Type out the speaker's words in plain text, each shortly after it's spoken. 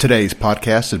Today's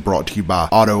podcast is brought to you by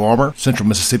Auto Armor, Central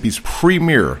Mississippi's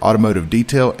premier automotive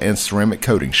detail and ceramic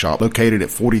coating shop, located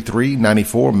at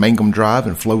 4394 Mangum Drive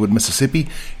in Flowood, Mississippi.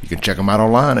 You can check them out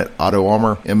online at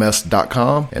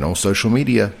autoarmorms.com and on social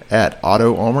media at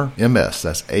AutoArmorMS.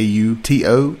 That's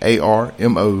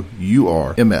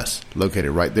AutoArmorMS, located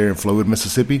right there in Flowood,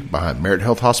 Mississippi, behind Merit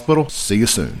Health Hospital. See you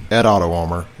soon at Auto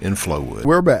Armor in Flowood.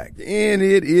 We're back, and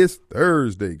it is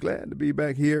Thursday. Glad to be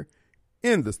back here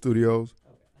in the studios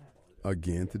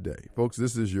again today. Folks,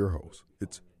 this is your host.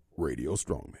 It's Radio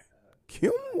Strongman,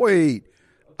 Kim Wade.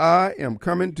 I am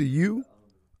coming to you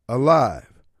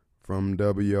alive from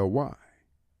WYAB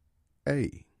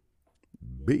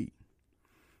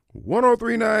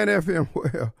 1039 FM.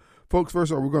 Well, folks,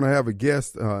 first of all, we're going to have a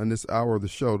guest in this hour of the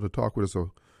show to talk with us.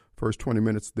 So first 20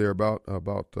 minutes there about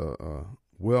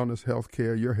wellness, health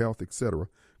care, your health, etc.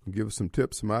 Give us some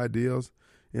tips, some ideas,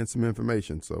 and some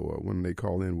information. So when they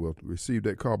call in, we'll receive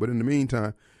that call. But in the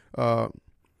meantime,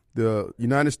 the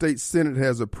United States Senate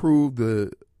has approved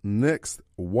the next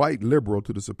white liberal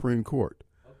to the Supreme Court.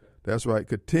 Okay. That's right.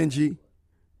 Ketanji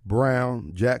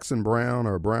Jackson Brown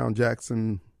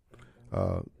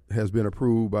has been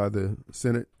approved by the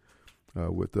Senate.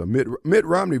 With Mitt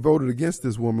Romney voted against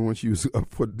this woman when she was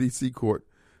up for the D.C. court,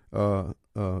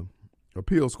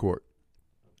 appeals court.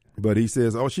 But he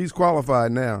says, she's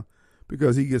qualified now,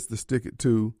 because he gets to stick it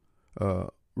to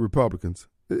Republicans.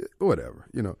 Whatever,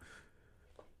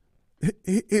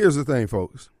 Here's the thing,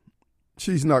 folks.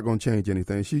 She's not going to change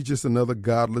anything. She's just another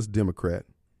godless Democrat.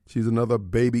 She's another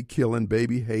baby-killing,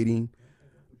 baby-hating,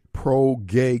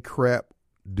 pro-gay crap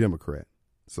Democrat.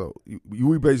 So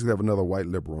we basically have another white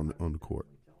liberal on the court.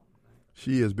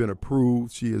 She has been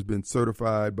approved. She has been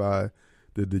certified by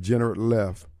the degenerate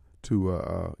left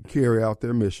to carry out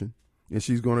their mission, and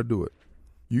she's going to do it.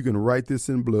 You can write this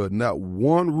in blood. Not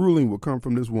one ruling will come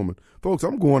from this woman. Folks,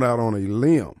 I'm going out on a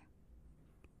limb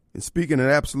and speaking in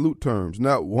absolute terms.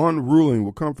 Not one ruling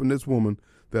will come from this woman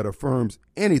that affirms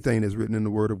anything that's written in the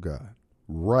Word of God.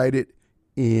 Write it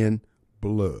in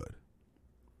blood.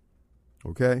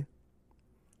 Okay?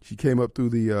 She came up through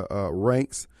the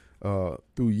ranks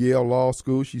through Yale Law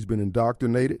School. She's been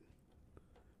indoctrinated.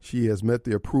 She has met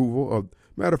the approval of,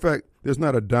 matter of fact, there's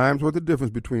not a dime's worth of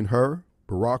difference between her,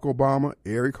 Barack Obama,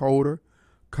 Eric Holder,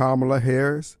 Kamala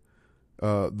Harris,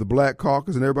 the Black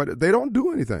Caucus, and everybody. They don't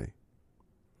do anything.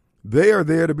 They are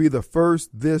there to be the first,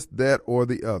 this, that, or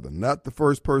the other. Not the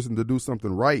first person to do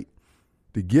something right,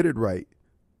 to get it right,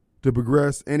 to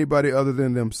progress anybody other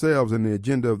than themselves and the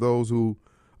agenda of those who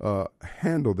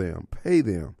handle them, pay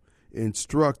them,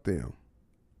 instruct them.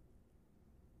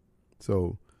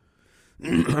 So,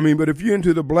 but if you're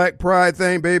into the black pride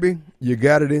thing, baby, you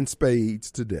got it in spades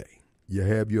today. You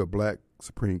have your black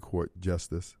Supreme Court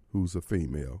justice who's a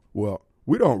female. Well,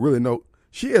 we don't really know.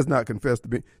 She has not confessed to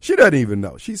being. She doesn't even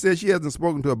know. She says she hasn't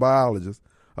spoken to a biologist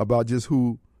about just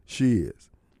who she is.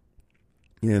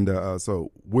 And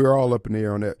so we're all up in the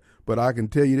air on that. But I can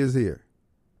tell you this here.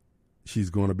 She's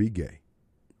going to be gay.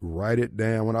 Write it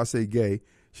down. When I say gay,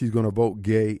 she's going to vote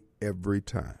gay every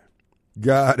time.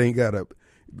 God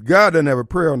doesn't have a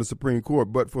prayer on the Supreme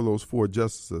Court but for those 4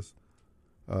 justices.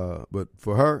 But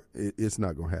for her, it's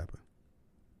not going to happen.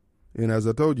 And as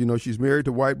I told you, she's married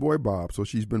to white boy Bob, so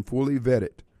she's been fully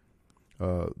vetted.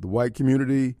 The white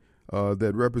community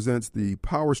that represents the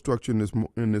power structure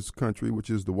in this country, which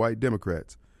is the white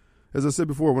Democrats. As I said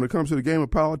before, when it comes to the game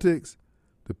of politics,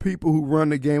 the people who run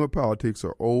the game of politics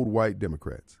are old white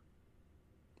Democrats.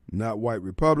 Not white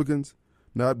Republicans,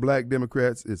 not black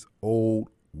Democrats. It's old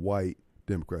white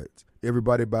Democrats.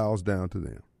 Everybody bows down to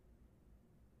them.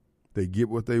 They get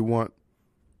what they want.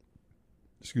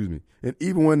 And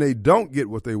even when they don't get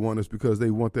what they want, it's because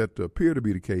they want that to appear to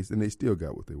be the case, and they still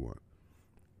got what they want.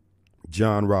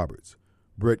 John Roberts,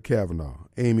 Brett Kavanaugh,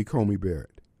 Amy Coney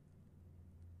Barrett.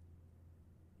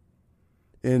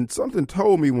 And something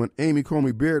told me when Amy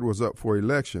Coney Barrett was up for a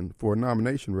nomination,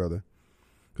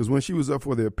 because when she was up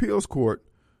for the appeals court,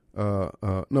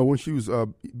 when she was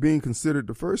being considered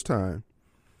the first time,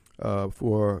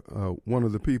 for one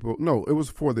of the people. No, it was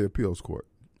for the appeals court.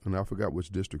 And I forgot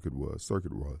which circuit it was.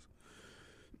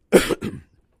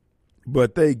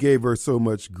 But they gave her so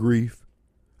much grief.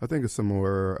 I think it's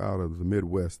somewhere out of the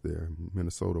Midwest there,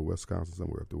 Minnesota, Wisconsin,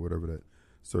 somewhere up there, whatever that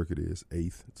circuit is,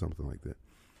 8th, something like that.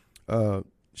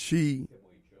 She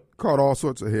caught all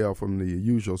sorts of hell from the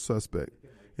usual suspect.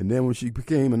 And then when she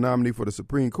became a nominee for the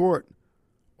Supreme Court,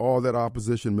 all that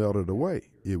opposition melted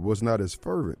away. It was not as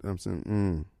fervent. I'm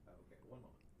saying,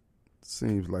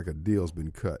 seems like a deal's been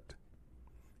cut.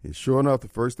 And sure enough, the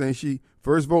first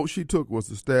vote she took was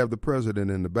to stab the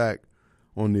president in the back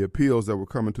on the appeals that were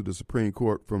coming to the Supreme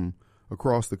Court from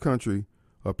across the country,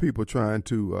 people trying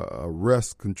to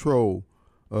wrest control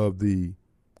of the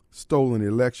stolen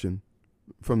election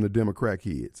from the Democrat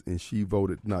kids, and she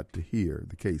voted not to hear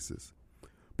the cases.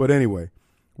 But anyway,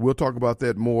 we'll talk about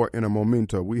that more in a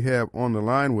momento. We have on the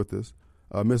line with us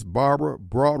Miss Barbara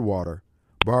Broadwater.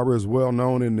 Barbara is well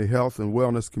known in the health and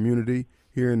wellness community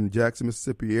here in the Jackson,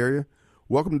 Mississippi area.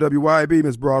 Welcome to WYAB,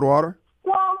 Miss Broadwater.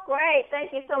 Well, great.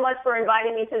 Thank you so much for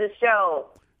inviting me to the show.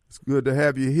 It's good to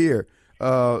have you here.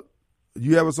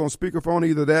 You have us on speakerphone,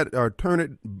 either that or turn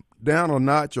it down a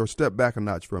notch or step back a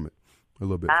notch from it a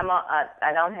little bit. I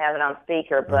don't have it on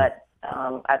speaker, but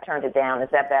I turned it down. Is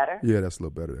that better? Yeah, that's a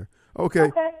little better there.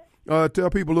 Okay. Tell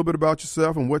people a little bit about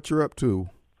yourself and what you're up to.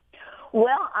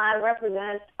 Well, I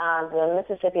represent the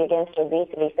Mississippi Against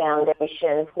Obesity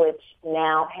Foundation, which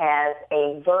now has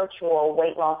a virtual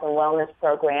weight loss and wellness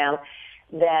program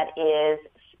that is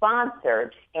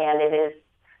sponsored, and it is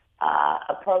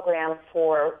a program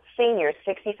for seniors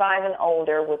 65 and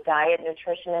older with diet,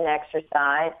 nutrition, and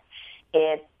exercise.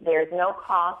 There's no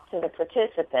cost to the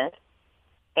participant,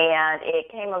 and it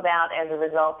came about as a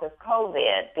result of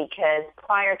COVID, because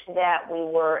prior to that we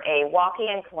were a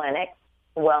walk-in clinic,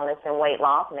 wellness and weight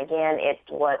loss, and again, it's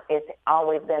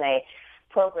always been a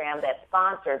program that's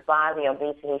sponsored by the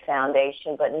Obesity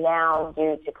Foundation, but now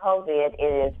due to COVID, it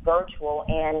is virtual,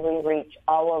 and we reach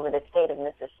all over the state of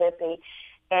Mississippi.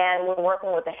 And we're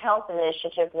working with the Health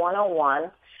Initiative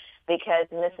 101, because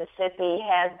Mississippi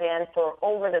has been, for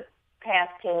over the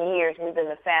past 10 years, we've been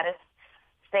the fattest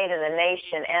state of the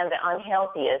nation and the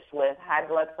unhealthiest, with high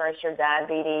blood pressure,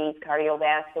 diabetes,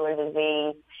 cardiovascular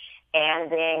disease, and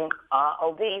being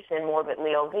obese and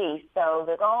morbidly obese. So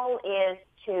the goal is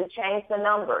to change the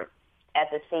numbers at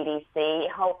the CDC.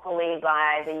 Hopefully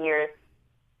by the year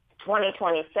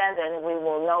 2027, we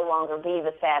will no longer be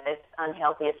the fattest,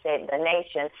 unhealthiest state of the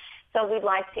nation. So we'd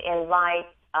like to invite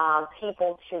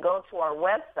people to go to our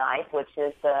website, which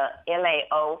is the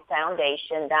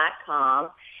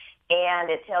MAOfoundation.com, and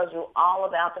it tells you all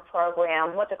about the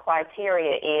program, what the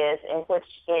criteria is, in which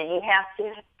you have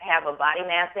to have a body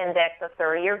mass index of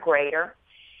 30 or greater,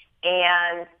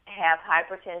 and have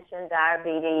hypertension,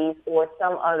 diabetes, or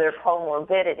some other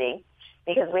comorbidity,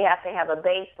 because we have to have a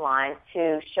baseline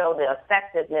to show the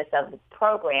effectiveness of the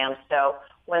program. So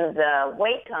when the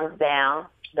weight comes down,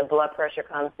 the blood pressure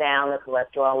comes down, the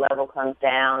cholesterol level comes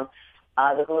down,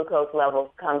 the glucose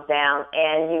level comes down,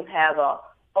 and you have a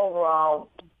overall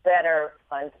better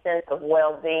sense of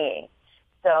well-being.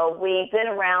 So we've been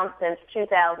around since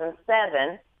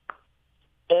 2007,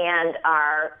 and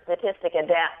our statistical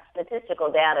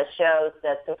data shows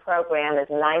that the program is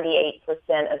 98%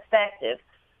 effective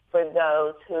for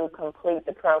those who complete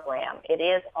the program. It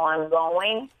is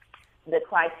ongoing. The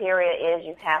criteria is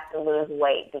you have to lose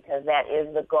weight, because that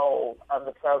is the goal of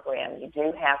the program. You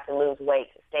do have to lose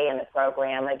weight to stay in the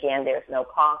program. Again, there's no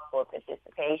cost for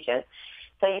participation.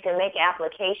 So you can make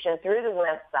application through the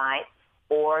website,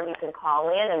 or you can call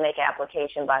in and make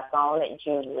application by phone. It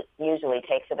usually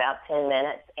takes about 10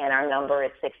 minutes, and our number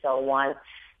is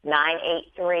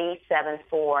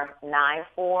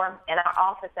 601-983-7494, and our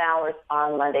office hours are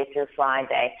Monday through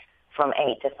Friday from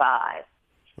 8 to 5.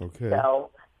 Okay. So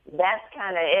that's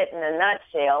kind of it in a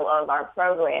nutshell of our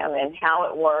program and how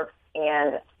it works,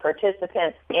 and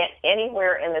participants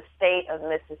anywhere in the state of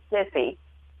Mississippi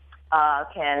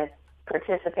can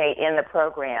participate in the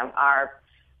program.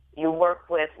 You work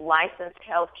with licensed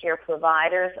healthcare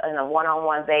providers on a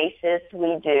one-on-one basis.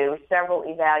 We do several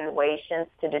evaluations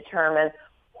to determine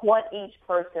what each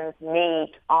person's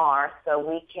needs are, so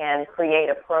we can create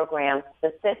a program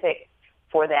specific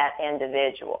for that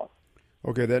individual.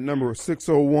 Okay, that number is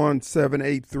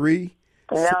 601-783.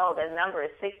 No, the number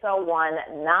is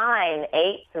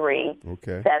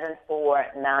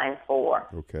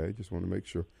 601-983-7494. Okay, just want to make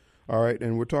sure. All right,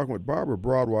 and we're talking with Barbara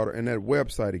Broadwater, and that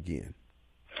website again.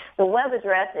 The web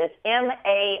address is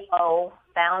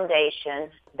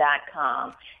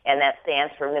MAOfoundation.com, and that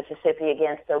stands for Mississippi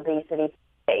Against Obesity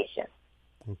Foundation.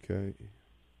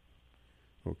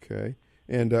 Okay.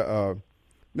 And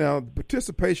now,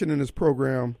 participation in this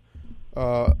program,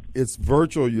 it's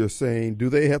virtual, you're saying. Do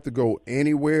they have to go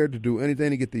anywhere to do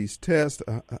anything to get these tests?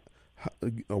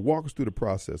 Walk us through the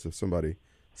process if somebody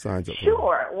signs up.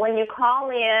 Sure. When you call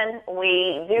in,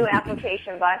 we do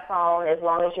application by phone as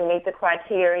long as you meet the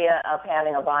criteria of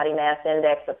having a body mass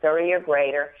index of 30 or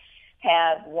greater,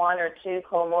 have one or two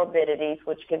comorbidities,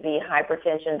 which could be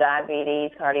hypertension,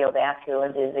 diabetes,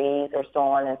 cardiovascular disease, or so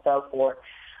on and so forth.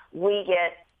 We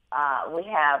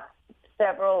have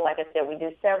several, like I said, we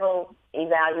do several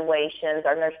evaluations.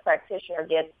 Our nurse practitioner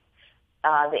gets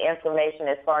the information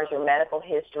as far as your medical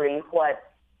history, what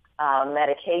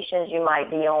medications you might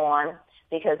be on,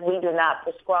 because we do not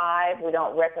prescribe, we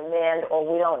don't recommend, or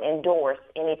we don't endorse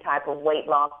any type of weight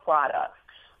loss products.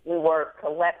 We work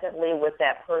collectively with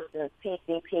that person's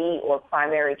PCP or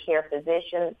primary care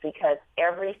physician, because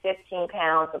every 15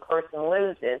 pounds a person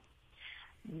loses,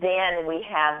 then we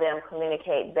have them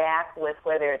communicate back with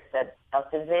whether it's a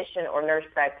physician or nurse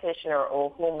practitioner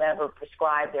or whomever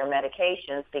prescribed their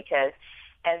medications, because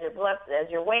as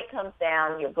your weight comes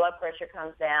down, your blood pressure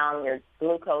comes down, your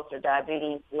glucose or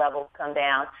diabetes levels come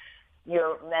down,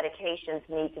 your medications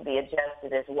need to be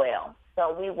adjusted as well.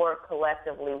 So we work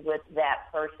collectively with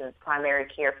that person's primary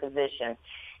care physician.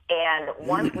 And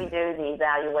once we do the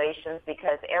evaluations,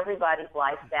 because everybody's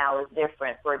lifestyle is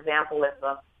different. For example, if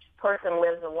a person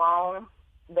lives alone,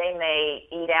 they may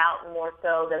eat out more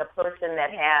so than a person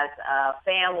that has a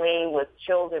family with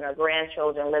children or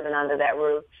grandchildren living under that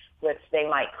roof, which they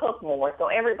might cook more. So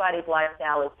everybody's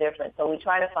lifestyle is different. So we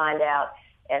try to find out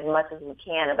as much as we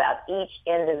can about each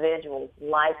individual's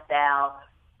lifestyle,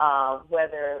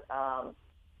 whether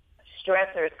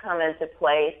stressors come into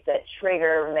place that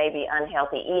trigger maybe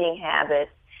unhealthy eating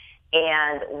habits,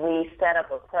 and we set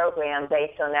up a program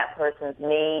based on that person's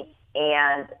needs,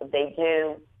 and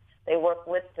they work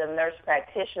with the nurse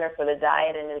practitioner for the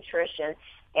diet and nutrition,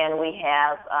 and we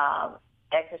have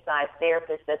exercise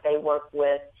therapists that they work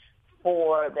with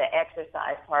for the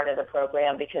exercise part of the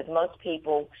program, because most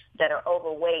people that are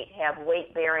overweight have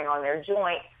weight bearing on their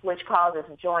joints, which causes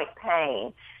joint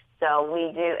pain. So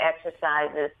we do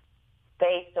exercises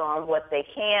based on what they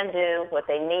can do, what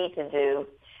they need to do,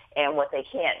 and what they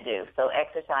can't do. So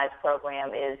exercise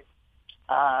program is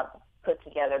put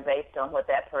together based on what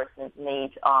that person's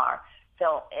needs are.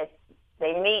 So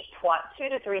they meet 2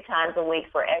 to 3 times a week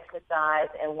for exercise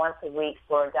and once a week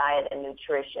for diet and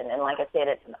nutrition. And like I said,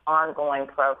 it's an ongoing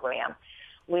program.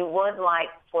 We would like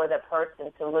for the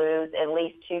person to lose at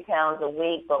least 2 pounds a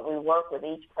week, but we work with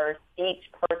each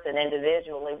person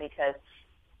individually, because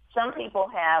some people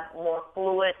have more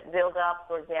fluid buildup.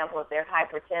 For example, if they're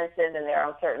hypertensive and they're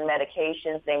on certain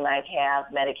medications, they might have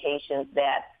medications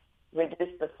that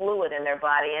reduce the fluid in their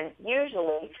body. And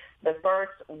usually the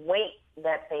first weight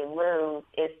that they lose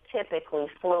is typically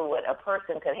fluid. A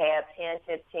person could have 10,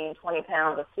 15, 20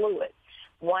 pounds of fluid.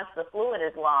 Once the fluid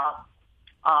is lost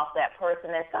off that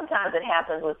person, and sometimes it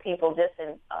happens with people just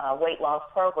in weight loss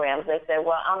programs, they say,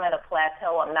 well, I'm at a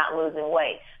plateau, I'm not losing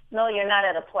weight. No, you're not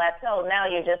at a plateau. Now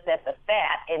you're just at the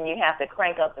fat, and you have to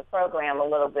crank up the program a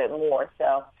little bit more.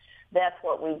 So that's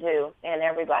what we do. And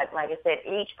everybody, like I said,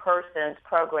 each person's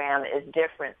program is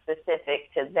different,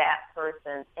 specific to that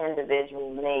person's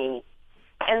individual needs.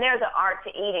 And there's an art to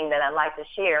eating that I'd like to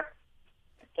share.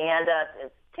 And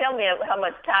tell me how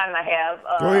much time I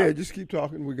have. Go ahead. Just keep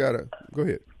talking. Go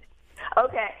ahead.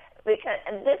 Okay. Because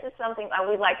this is something I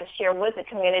would like to share with the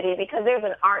community, because there's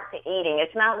an art to eating.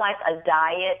 It's not like a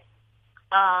diet.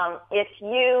 If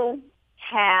you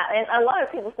have, and a lot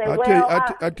of people say, I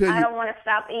don't want to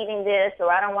stop eating this,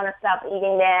 or I don't want to stop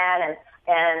eating that,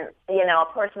 and you know,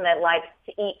 a person that likes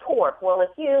to eat pork. Well,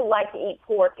 if you like to eat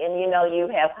pork and you know you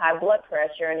have high blood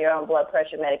pressure and you're on blood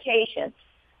pressure medication,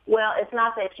 well, it's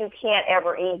not that you can't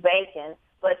ever eat bacon,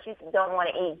 but you don't want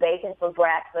to eat bacon for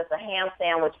breakfast, a ham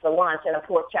sandwich for lunch, and a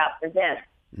pork chop for dinner.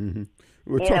 Mm-hmm.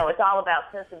 It's all about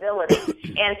sensibility.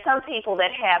 And some people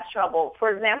that have trouble,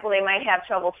 for example, they might have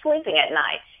trouble sleeping at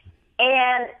night.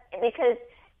 And because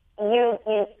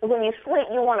when you sleep,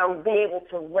 you want to be able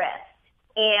to rest.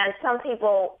 And some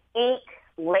people eat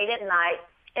late at night,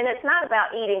 and it's not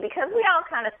about eating, because we all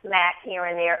kind of snack here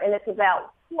and there, and it's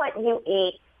about what you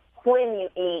eat, when you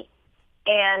eat,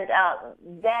 and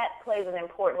that plays an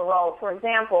important role. For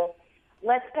example,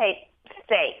 let's take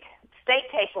steak.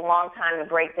 Steak takes a long time to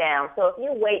break down. So if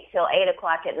you wait till 8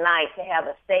 o'clock at night to have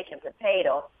a steak and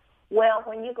potato, well,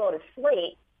 when you go to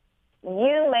sleep,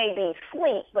 you may be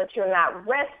asleep, but you're not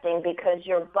resting, because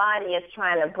your body is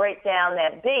trying to break down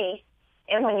that beef.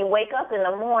 And when you wake up in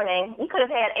the morning, you could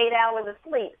have had 8 hours of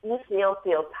sleep. You still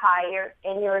feel tired,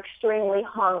 and you're extremely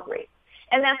hungry.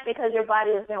 And that's because your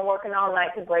body has been working all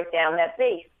night to break down that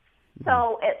beef.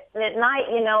 So at night,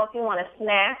 if you want to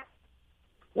snack,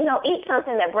 eat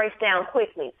something that breaks down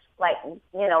quickly. Like,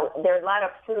 there are a lot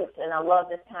of fruits, and I love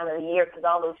this time of the year because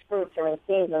all those fruits are in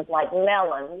seasons, like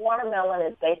melon. Watermelon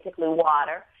is basically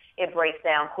water. It breaks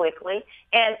down quickly,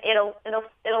 and it'll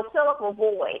fill up a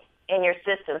void in your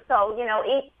system. So,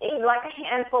 eat like a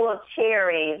handful of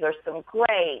cherries or some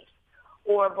grapes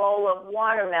or a bowl of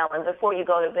watermelon before you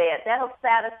go to bed. That'll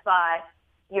satisfy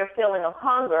your feeling of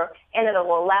hunger, and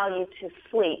it'll allow you to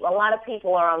sleep. A lot of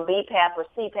people are on BPAP or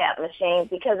CPAP machines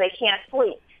because they can't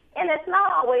sleep. And it's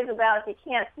not always about if you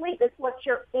can't sleep. It's what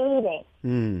you're eating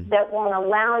that won't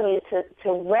allow you to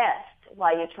rest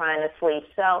while you're trying to sleep.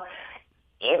 So,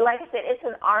 like I said, it's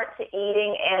an art to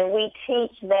eating, and we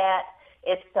teach that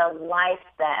it's a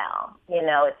lifestyle. You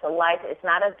know, it's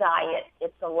not a diet.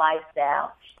 It's a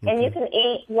lifestyle. Okay. And you can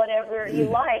eat whatever you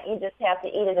like. You just have to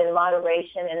eat it in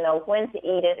moderation and know when to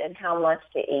eat it and how much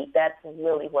to eat. That's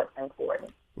really what's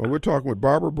important. Well, we're talking with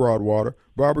Barbara Broadwater.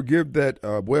 Barbara, give that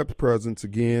web presence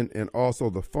again and also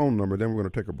the phone number. Then we're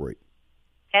going to take a break.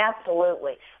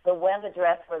 Absolutely. The web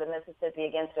address for the Mississippi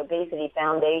Against Obesity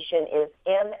Foundation is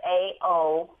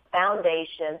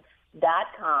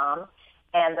maofoundation.com,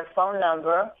 and the phone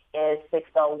number is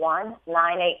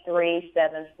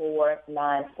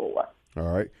 601-983-7494. All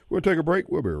right. We'll take a break.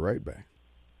 We'll be right back.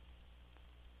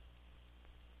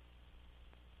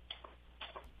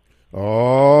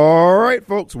 All right,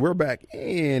 folks, we're back,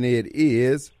 and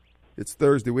it's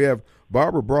Thursday. We have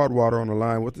Barbara Broadwater on the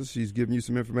line with us. She's giving you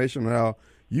some information on how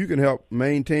you can help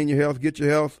maintain your health, get your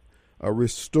health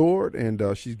restored, and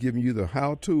she's giving you the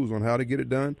how-tos on how to get it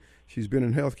done. She's been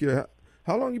in healthcare.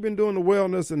 How long have you been doing the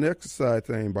wellness and exercise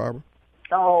thing, Barbara?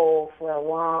 Oh, for a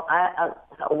long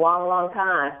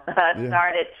time. I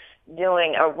started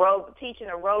doing teaching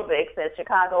aerobics at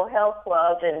Chicago Health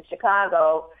Club in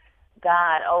Chicago,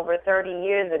 over 30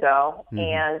 years ago,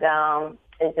 and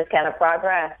it just kind of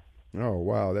progressed. Oh,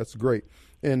 wow, that's great.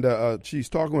 And she's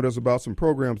talking with us about some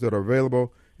programs that are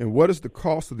available. And what is the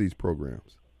cost of these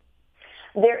programs?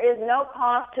 There is no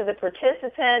cost to the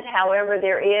participant. However,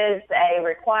 there is a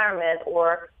requirement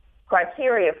or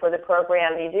criteria for the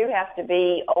program. You do have to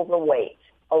be overweight,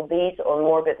 obese or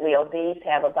morbidly obese,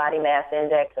 have a body mass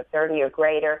index of 30 or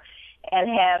greater, and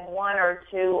have one or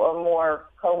two or more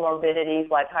comorbidities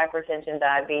like hypertension,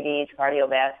 diabetes,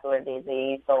 cardiovascular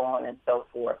disease, so on and so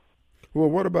forth. Well,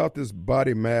 what about this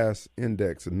body mass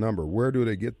index and number? Where do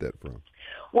they get that from?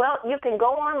 Well, you can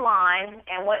go online,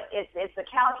 and it's a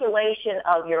calculation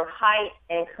of your height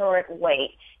and current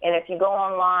weight. And if you go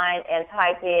online and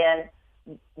type in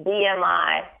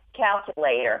BMI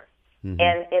calculator,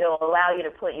 and it'll allow you to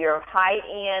put your height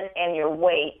in and your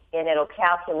weight, and it'll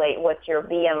calculate what your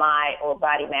BMI or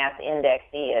body mass index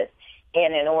is.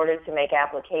 And in order to make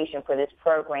application for this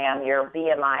program, your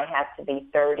BMI has to be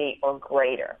 30 or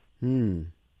greater.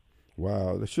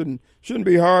 Wow, that shouldn't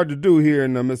be hard to do here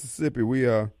in Mississippi. We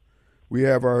have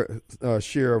our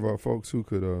share of folks who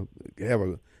could have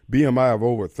a BMI of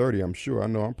over 30. I'm sure. I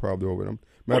know I'm probably over them.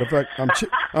 Matter of fact,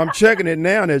 I'm checking it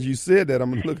now, and as you said that,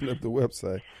 I'm looking up the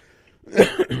website.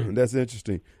 That's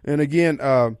interesting. And again,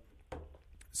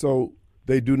 so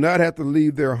they do not have to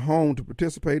leave their home to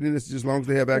participate in this, just as long as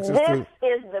they have access to it.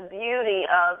 This is the beauty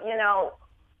of,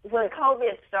 when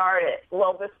COVID started,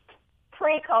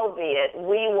 pre-COVID,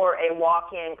 we were a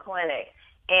walk-in clinic,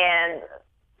 and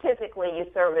typically you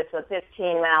service a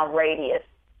 15-mile radius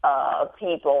of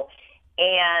people.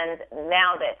 And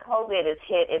now that COVID has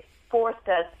hit, it's forced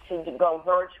us to go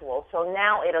virtual. So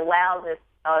now it allows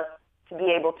us to be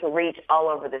able to reach all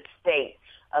over the state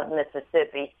of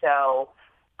Mississippi. So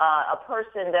a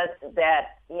person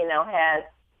that has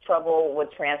trouble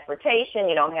with transportation,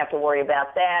 you don't have to worry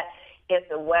about that. If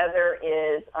the weather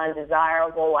is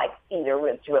undesirable, like either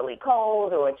it's really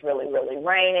cold or it's really, really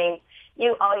raining,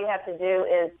 all you have to do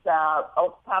is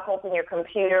pop open your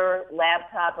computer,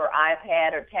 laptop, or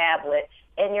iPad or tablet,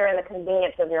 and you're in the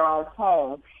convenience of your own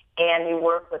home. And you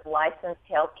work with licensed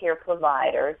healthcare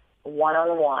providers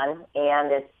one-on-one,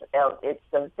 and it's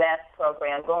the best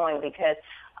program going because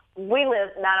we live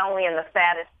not only in the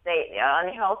fattest state,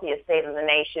 unhealthiest state of the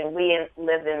nation, we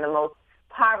live in the most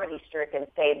poverty-stricken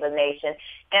state of the nation,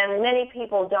 and many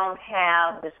people don't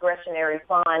have discretionary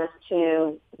funds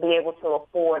to be able to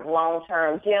afford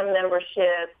long-term gym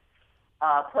memberships,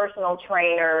 personal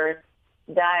trainers,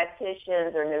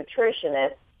 dietitians, or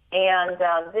nutritionists, and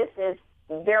this is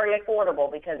very affordable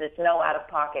because it's no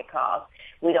out-of-pocket cost.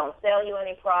 We don't sell you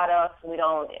any products, we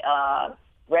don't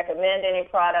recommend any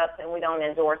products, and we don't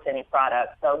endorse any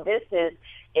products. So this is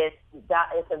it's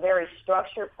a very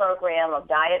structured program of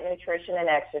diet, nutrition, and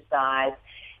exercise,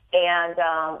 and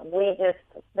we just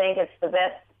think it's the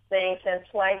best thing since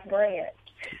sliced bread.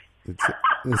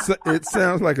 It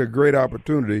sounds like a great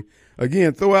opportunity.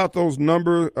 Again, throw out those the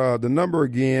number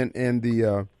again, and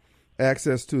the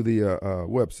access to the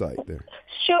website there.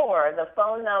 Sure. The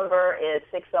phone number is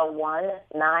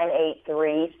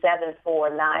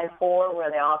 601-983-7494. We're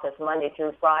in the office Monday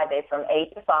through Friday from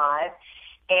 8 to 5.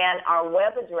 And our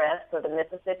web address for the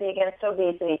Mississippi Against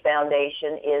Obesity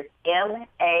Foundation is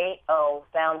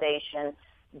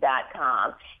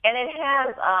maofoundation.com. And it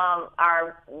has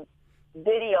our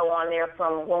video on there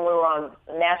from when we were on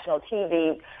national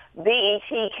TV.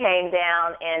 BET came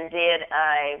down and did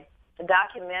a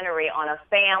documentary on a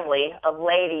family of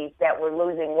ladies that were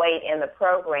losing weight in the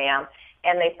program,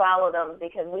 and they followed them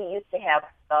because we used to have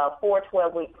 4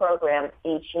 12-week programs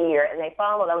each year, and they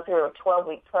followed them through a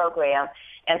 12-week program.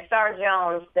 And Star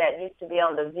Jones, that used to be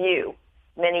on The View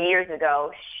many years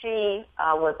ago, she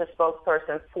was the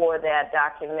spokesperson for that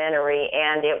documentary,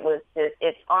 and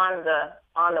it's on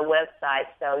the website,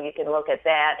 so you can look at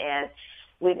that. And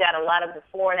we've got a lot of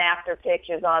before and after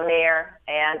pictures on there,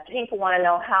 and people want to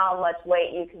know how much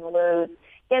weight you can lose.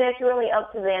 And it's really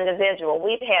up to the individual.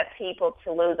 We've had people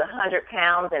to lose 100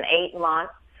 pounds in 8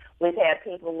 months. We've had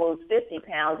people lose 50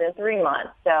 pounds in 3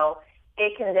 months. So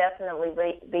it can definitely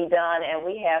be done, and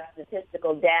we have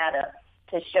statistical data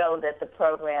to show that the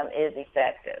program is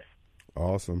effective.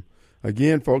 Awesome.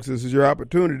 Again, folks, this is your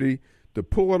opportunity to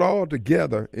pull it all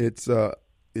together. It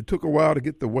took a while to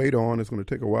get the weight on. It's going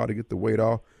to take a while to get the weight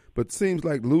off. But it seems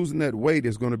like losing that weight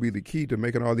is going to be the key to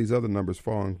making all these other numbers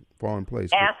fall in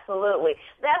place. Absolutely.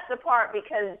 That's the part,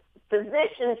 because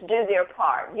physicians do their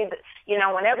part. You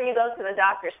know, whenever you go to the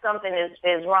doctor, something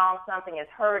is wrong, something is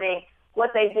hurting.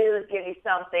 What they do is give you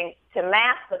something to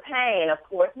mask the pain, of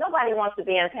course. Nobody wants to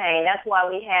be in pain. That's why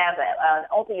we have an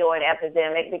opioid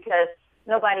epidemic, because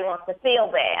nobody wants to feel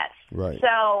bad. Right.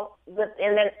 So,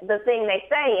 and then the thing they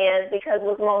say is, because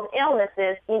with most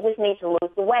illnesses, you just need to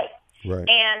lose the weight. Right.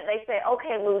 And they say,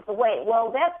 okay, lose the weight.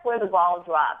 Well, that's where the ball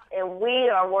drops. And we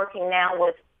are working now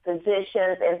with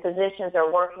physicians, and physicians are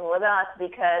working with us,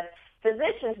 because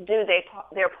physicians do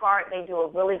their part. They do a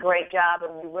really great job,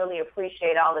 and we really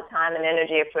appreciate all the time and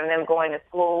energy from them going to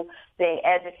school, being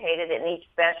educated in each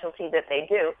specialty that they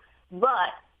do.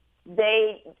 But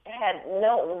they had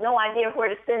no idea where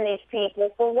to send these people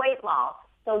for weight loss.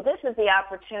 So this is the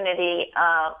opportunity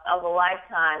of a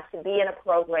lifetime to be in a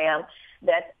program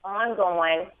that's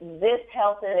ongoing. This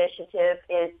health initiative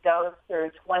goes through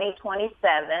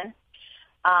 2027.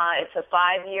 It's a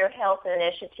 5-year health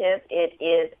initiative. It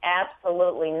is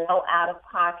absolutely no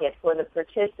out-of-pocket for the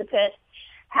participant.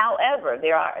 However,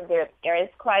 there is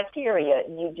criteria.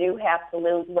 You do have to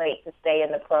lose weight to stay in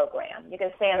the program. You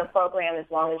can stay in the program as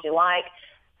long as you like.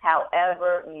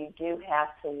 However, you do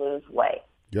have to lose weight.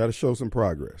 Got to show some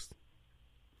progress.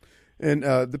 And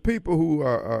the people who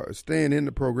are staying in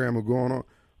the program or going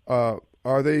on,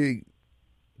 are they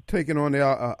taking on the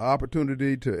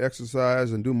opportunity to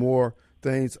exercise and do more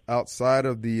things outside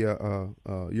of the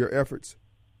your efforts?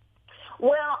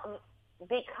 Well,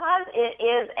 because it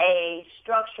is a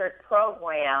structured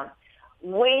program,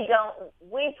 we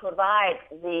provide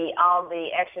all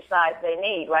the exercise they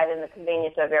need right in the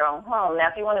convenience of their own home. Now,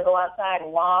 if you want to go outside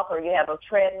and walk, or you have a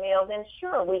treadmill, then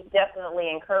sure, we definitely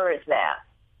encourage that.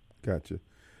 Gotcha.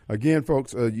 Again,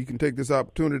 folks, you can take this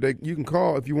opportunity. You can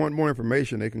call, if you want more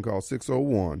information, they can call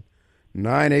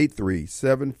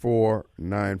 601-983-7494.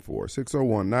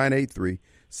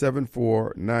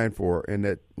 601-983-7494. And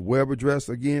that web address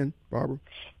again, Barbara?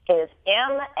 Is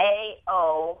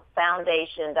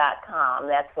maofoundation.com.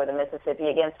 That's for the Mississippi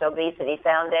Against Obesity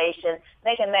Foundation.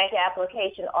 They can make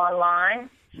application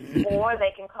online, or they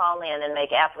can call in and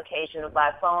make application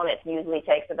by phone. It usually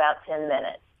takes about 10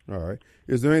 minutes. All right.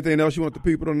 Is there anything else you want the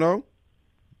people to know?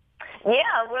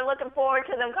 Yeah, we're looking forward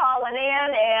to them calling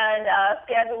in and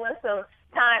scheduling some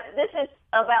time. This is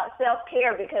about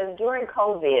self-care, because during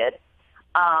COVID,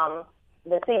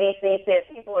 the CDC said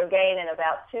people are gaining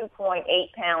about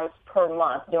 2.8 pounds per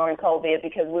month during COVID,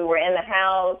 because we were in the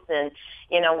house and,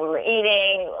 we were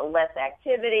eating, less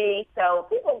activity. So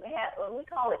people we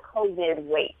call it COVID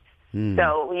weight.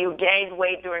 So you gained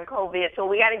weight during COVID. So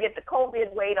we got to get the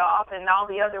COVID weight off and all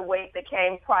the other weight that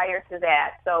came prior to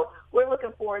that. So we're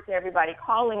looking forward to everybody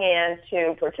calling in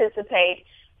to participate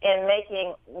in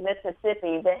making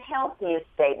Mississippi the healthiest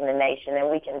state in the nation, and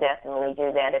we can definitely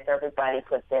do that if everybody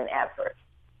puts in effort.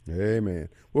 Amen.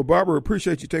 Well, Barbara,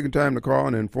 appreciate you taking time to call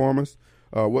and inform us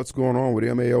what's going on with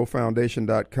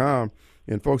maofoundation.com.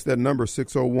 And, folks, that number is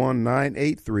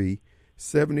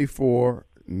 601-983-7494.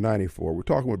 We're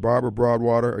talking with Barbara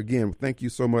Broadwater. Again, thank you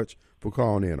so much for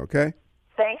calling in, okay?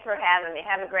 Thanks for having me.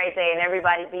 Have a great day, and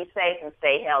everybody be safe and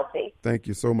stay healthy. Thank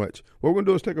you so much. What we're going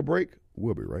to do is take a break.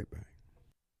 We'll be right back.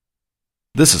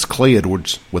 This is Clay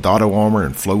Edwards with Auto Armor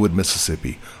in Flowood,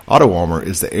 Mississippi. Auto Armor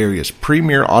is the area's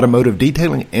premier automotive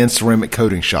detailing and ceramic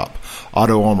coating shop.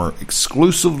 Auto Armor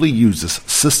exclusively uses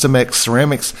System X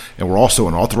ceramics, and we're also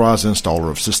an authorized installer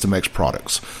of System X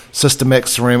products. System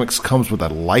X ceramics comes with a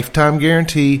lifetime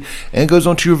guarantee and goes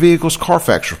onto your vehicle's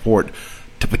Carfax report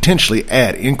to potentially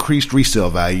add increased resale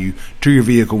value to your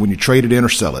vehicle when you trade it in or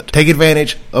sell it. Take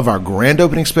advantage of our grand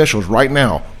opening specials right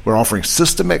now. We're offering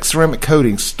System X ceramic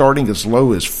coatings starting as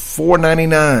low as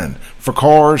 $4.99 for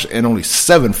cars and only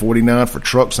 $7.49 for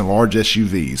trucks and large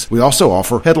SUVs. We also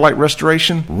offer headlight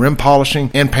restoration, rim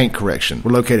polishing, and paint correction.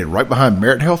 We're located right behind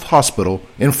Merit Health Hospital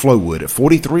in Flowood at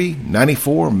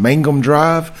 4394 Mangum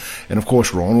Drive. And of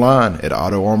course, we're online at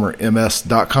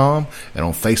AutoArmorMS.com and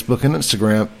on Facebook and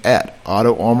Instagram at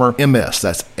AutoArmorMS.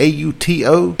 That's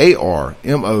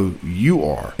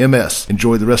AutoArmorMours.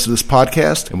 Enjoy the rest of this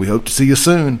podcast, and we hope to see you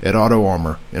soon at Auto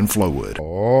Armor in Flowood.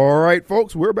 All right,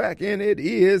 folks, we're back, and it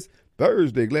is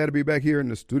Thursday. Glad to be back here in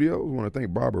the studio. I want to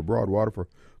thank Barbara Broadwater for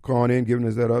calling in, giving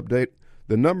us that update.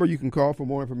 The number you can call for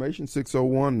more information,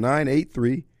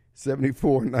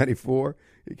 601-983-7494.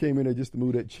 He came in there just to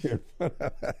move that chair.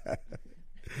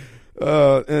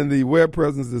 And the web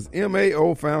presence is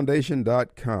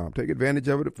maofoundation.com. Take advantage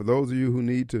of it for those of you who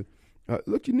need to.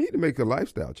 Look, you need to make a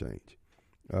lifestyle change.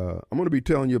 I'm going to be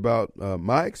telling you about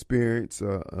my experience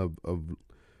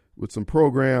with some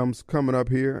programs coming up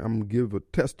here. I'm going to give a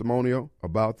testimonial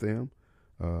about them.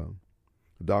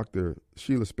 Dr.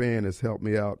 Sheila Spann has helped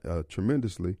me out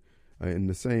tremendously in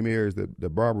the same areas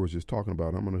that Barbara was just talking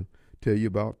about. I'm going to tell you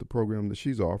about the program that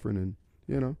she's offering.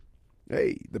 And,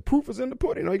 hey, the proof is in the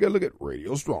pudding. You got to look at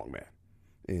Radio Strongman.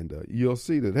 And you'll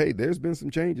see that, hey, there's been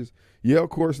some changes. Yeah, of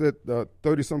course, that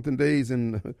 30-something days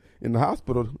in the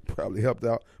hospital probably helped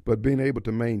out. But being able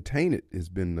to maintain it has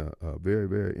been very,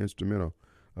 very instrumental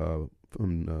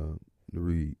from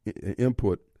the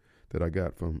input that I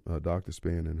got from Dr.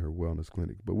 Spann and her wellness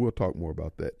clinic. But we'll talk more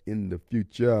about that in the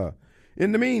future.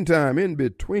 In the meantime, in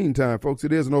between time, folks,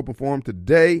 it is an open forum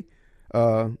today.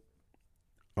 A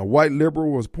white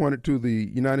liberal was appointed to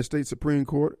the United States Supreme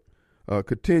Court.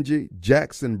 Ketanji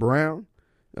Jackson Brown.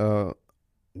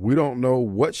 We don't know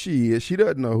what she is. She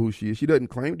doesn't know who she is. She doesn't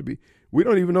claim to be. We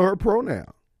don't even know her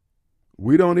pronoun.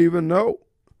 We don't even know.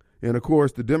 And, of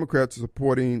course, the Democrats are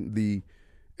supporting the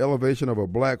elevation of a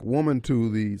black woman to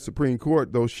the Supreme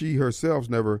Court, though she herself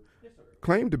never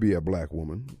claimed to be a black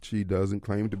woman. She doesn't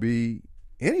claim to be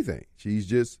anything. She's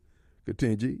just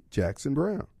Ketanji Jackson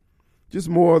Brown. Just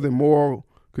more than moral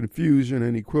confusion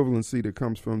and equivalency that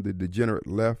comes from the degenerate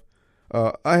left.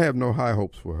 I have no high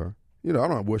hopes for her. I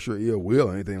don't wish her ill will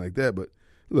or anything like that, but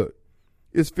look,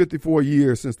 it's 54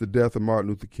 years since the death of Martin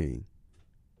Luther King.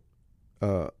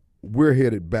 We're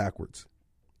headed backwards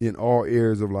in all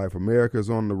areas of life. America's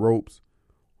on the ropes.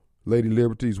 Lady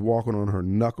Liberty's walking on her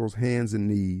knuckles, hands and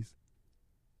knees,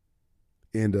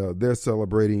 and they're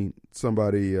celebrating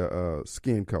somebody's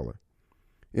skin color.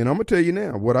 And I'm going to tell you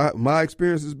now, what my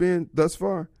experience has been thus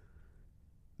far,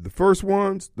 the first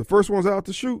ones out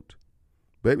to shoot,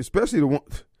 baby, especially the one,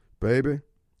 baby,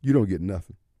 you don't get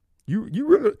nothing. You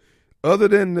really, other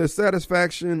than the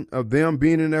satisfaction of them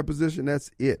being in that position, that's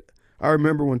it. I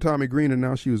remember when Tommy Green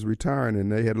announced she was retiring,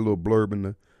 and they had a little blurb in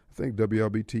I think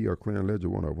WLBT or Clarion Ledger,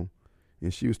 one of them,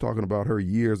 and she was talking about her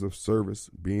years of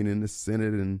service, being in the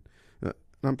Senate, and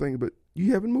I'm thinking, but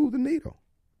you haven't moved the needle.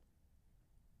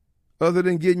 Other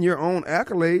than getting your own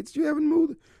accolades, you haven't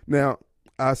moved. Now,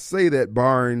 I say that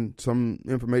barring some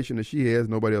information that she has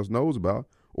nobody else knows about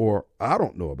or I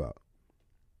don't know about.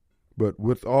 But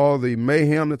with all the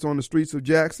mayhem that's on the streets of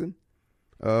Jackson,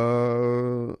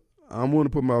 I'm going to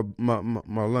put my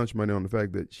lunch money on the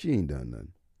fact that she ain't done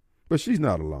nothing. But she's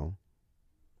not alone.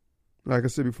 Like I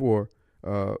said before,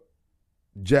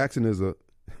 Jackson is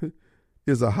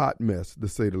a hot mess, to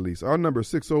say the least. Our number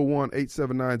is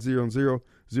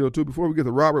 601-879-0002. Before we get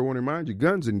to Robert, I want to remind you,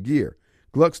 Guns and Gear.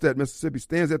 Gluckstadt, Mississippi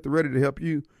stands at the ready to help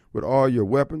you with all your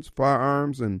weapons,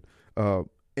 firearms, and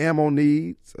ammo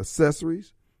needs,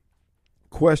 accessories,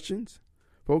 questions.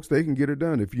 Folks, they can get it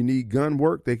done. If you need gun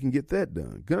work, they can get that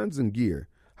done. Guns and Gear.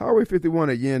 Highway 51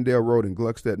 at Yandell Road in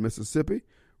Gluckstadt, Mississippi,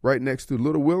 right next to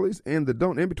Little Willie's and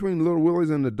in between Little Willie's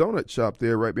and the donut shop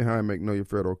there right behind Magnolia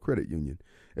Federal Credit Union.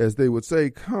 As they would say,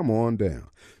 come on down.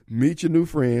 Meet your new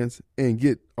friends and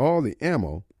get all the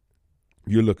ammo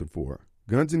you're looking for.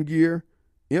 Guns and Gear,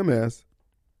 MS.com.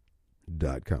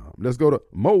 Let's go to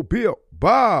Mobile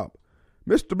Bob.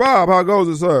 Mr. Bob, how goes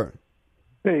it, sir?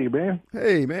 Hey, man.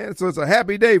 Hey, man. So it's a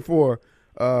happy day for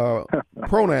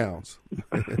pronouns.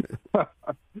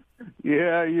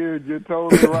 Yeah, you're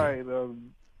totally right.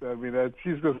 I mean,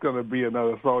 she's just going to be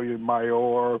another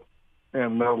Sotomayor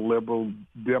and another liberal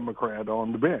Democrat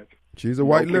on the bench. She's a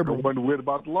white liberal. Wasn't worried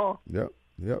about the law.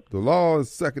 Yep. The law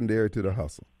is secondary to the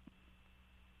hustle.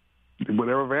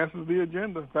 Whatever advances the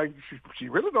agenda. In fact, she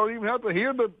really don't even have to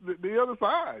hear the other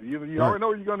side. You already know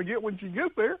what you're going to get when she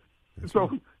gets there. So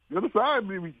the other side,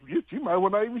 she might well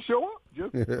not even show up.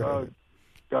 Just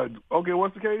okay,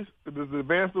 what's the case? Does it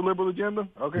advance the liberal agenda?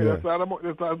 Okay, that's side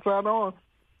on.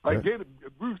 Like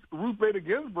Ruth Bader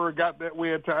Ginsburg got that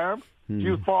way at times.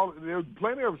 She was falling. There was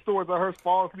plenty of stories of her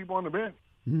falling asleep on the bench,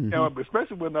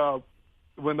 especially when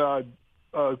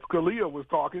Scalia was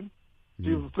talking.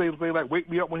 She was saying like, "Wake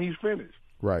me up when he's finished."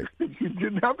 Right. You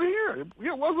didn't have to hear it.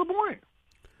 What's the point?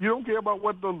 You don't care about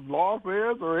what the law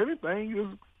says or anything.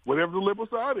 Just whatever the liberal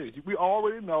side is. We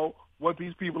already know what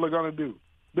these people are going to do.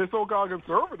 The so-called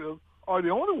conservatives are the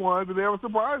only ones that ever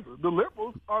surprise us. The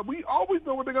liberals, we always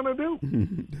know what they're going to do.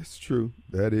 That's true.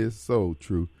 That is so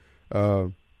true.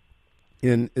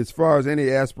 And as far as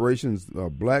any aspirations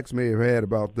blacks may have had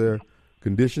about their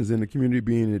conditions in the community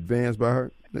being advanced by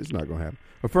her, that's not going to happen.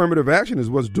 Affirmative action is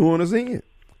what's doing us in.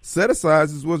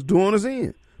 Set-asides is what's doing us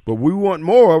in. But we want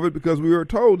more of it because we were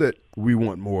told that we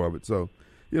want more of it. So,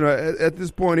 at this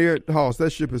point here at Hoss,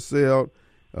 that ship has sailed.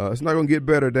 It's not going to get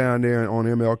better down there on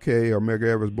MLK or Medgar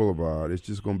Evers Boulevard. It's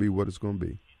just going to be what it's going to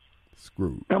be.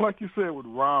 Screwed. And like you said with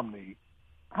Romney,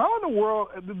 how in the world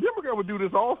 – the Democrats would do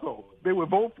this also. They would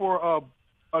vote for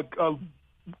a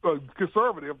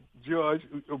conservative judge,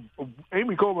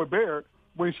 Amy Coney Barrett,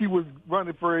 when she was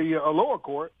running for a lower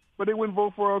court, but they wouldn't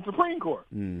vote for a Supreme Court.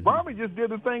 Mm-hmm. Romney just did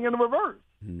the thing in the reverse.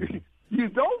 Mm-hmm. You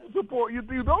don't support, you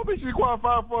don't think she's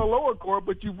qualified for a lower court,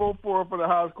 but you vote for her for the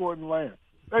highest court in the land.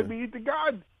 I mean, the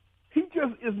guy, he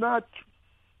just is not.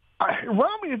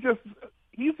 Romney is just,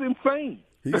 he's insane.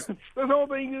 That's the whole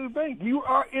thing you think. You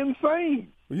are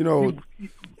insane.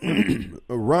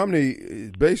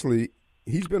 Romney basically,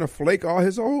 he's been a flake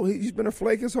his whole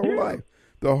life.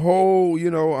 The whole,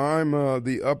 I'm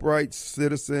the upright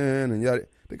citizen and yada.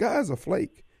 The guy's a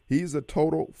flake. He's a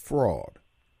total fraud.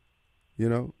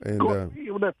 And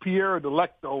that Pierre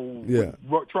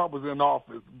Delecto, Trump was in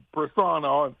office,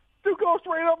 persona, and just go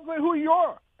straight up and say who you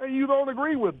are, and you don't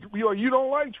agree with, you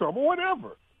don't like Trump or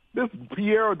whatever. This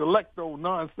Pierre Delecto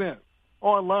nonsense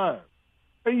online,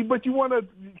 but you want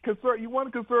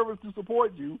conservatives to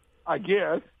support you, I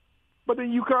guess. But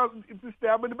then you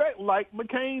stab in the back like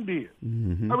McCain did.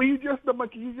 Mm-hmm. I mean, you just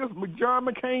John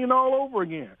McCain all over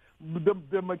again.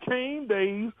 The McCain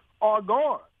days are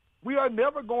gone. We are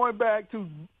never going back to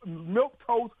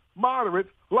milquetoast moderates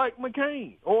like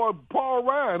McCain or Paul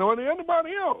Ryan or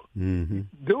anybody else. Mm-hmm.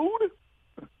 Dude.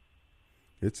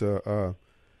 It's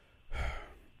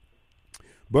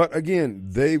but again,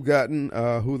 they've gotten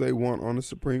who they want on the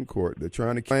Supreme Court. They're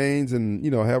trying to planes and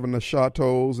having the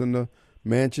chateaus and the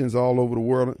mansions all over the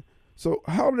world. So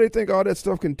how do they think all that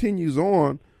stuff continues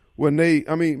on when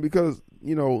because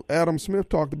Adam Smith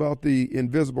talked about the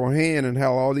invisible hand and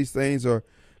how all these things are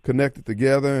connected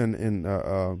together, and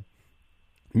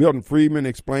Milton Friedman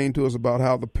explained to us about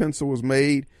how the pencil was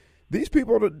made. These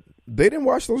people, they didn't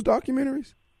watch those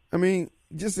documentaries. I mean,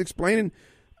 just explaining.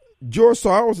 George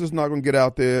Soros is not going to get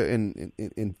out there and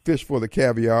fish for the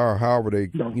caviar or however they,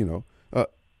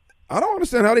 I don't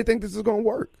understand how they think this is going to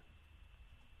work.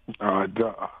 Like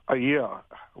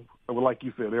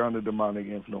you said, they're under demonic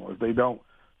influence. They don't.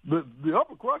 The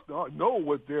upper crust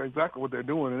know exactly what they're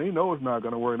doing, and they know it's not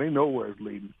going to work. And they know where it's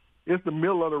leading. It's the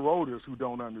middle of the roaders who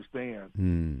don't understand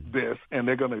this, and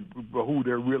they're going to who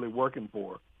they're really working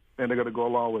for, and they're going to go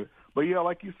along with it. But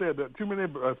like you said, too many,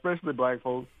 especially black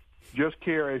folks, just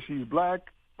care as she's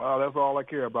black. That's all I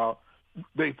care about.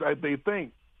 They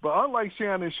think. But unlike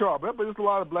Shannon Sharpe, there's a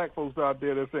lot of black folks out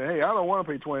there that say, "Hey, I don't want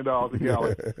to pay $20 a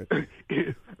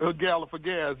gallon for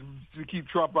gas to keep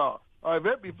Trump out.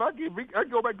 If I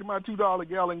go back to my $2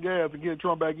 gallon gas and get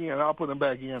Trump back in, I'll put him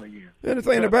back in again." And the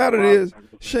thing about it is,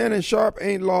 Shannon Sharpe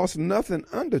ain't lost nothing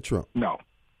under Trump. No,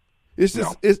 it's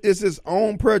just it's his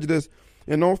own prejudice.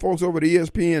 And those folks over at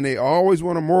ESPN, they always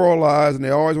want to moralize and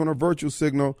they always want to virtue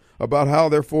signal about how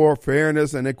they're for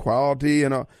fairness and equality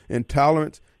and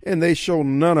tolerance. And they show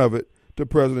none of it to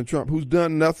President Trump, who's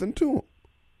done nothing to him.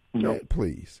 No. Man,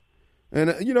 please.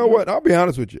 And you know what? I'll be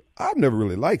honest with you. I've never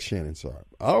really liked Shannon Sharpe.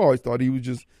 I always thought he was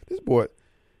just, this boy,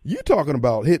 you talking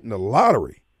about hitting the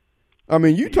lottery. I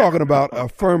mean, you talking about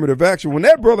affirmative action. When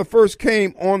that brother first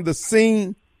came on the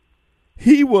scene,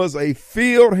 he was a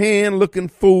field hand looking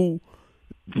fool.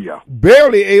 Yeah.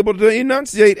 Barely able to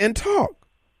enunciate and talk.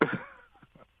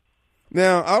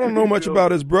 Now, I don't know much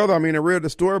about his brother. I mean, I read the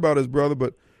story about his brother,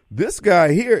 but this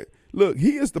guy here, look,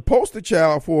 he is the poster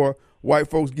child for white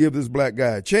folks give this black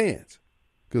guy a chance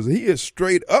because he is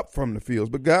straight up from the fields.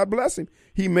 But God bless him.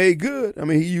 He made good. I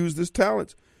mean, he used his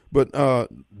talents. But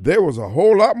there was a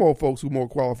whole lot more folks who were more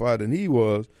qualified than he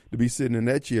was to be sitting in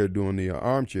that chair doing the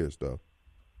armchair stuff.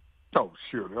 Oh,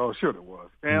 sure there was.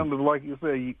 And like you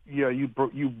say, you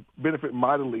benefit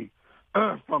mightily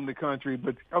from the country.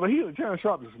 But Shannon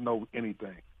Sharpe doesn't know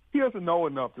anything. He doesn't know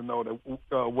enough to know that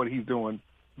what he's doing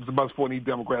is about supporting these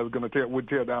Democrats is going to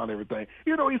tear down everything.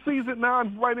 He sees it now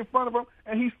right in front of him,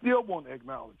 and he still won't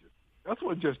acknowledge it. That's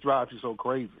what just drives you so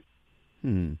crazy.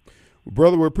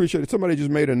 Brother, we appreciate it. Somebody just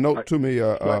made a note to me.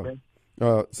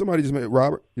 Somebody just made,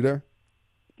 Robert, you there?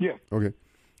 Yeah. Okay.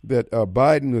 That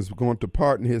Biden is going to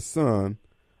pardon his son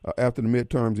after the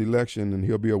midterms election, and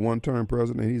he'll be a one-term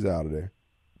president. He's out of there.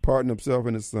 Pardon himself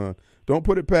and his son. Don't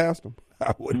put it past him.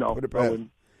 I wouldn't put it past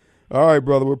him. All right,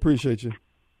 brother, we appreciate you.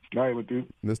 All right, with you.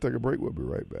 Let's take a break. We'll be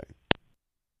right back.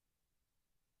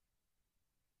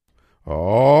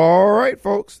 All right,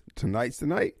 folks. Tonight's the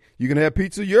night. You can have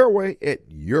pizza your way at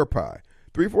Your Pie.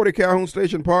 340 Calhoun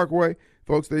Station Parkway.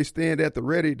 Folks, they stand at the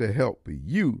ready to help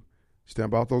you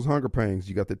stamp out those hunger pangs.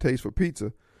 You got the taste for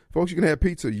pizza. Folks, you can have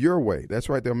pizza your way. That's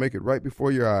right. They'll make it right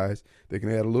before your eyes. They can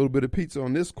add a little bit of pizza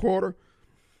on this quarter.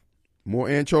 More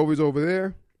anchovies over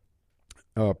there.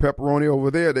 Pepperoni over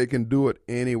there. They can do it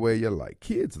any way you like.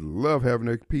 Kids love having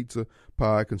their pizza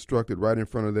pie constructed right in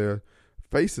front of their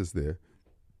faces there.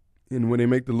 And when they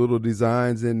make the little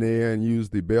designs in there and use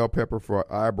the bell pepper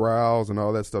for eyebrows and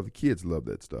all that stuff, the kids love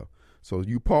that stuff. So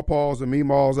you pawpaws and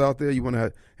meemaws out there, you want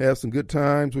to have some good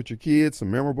times with your kids,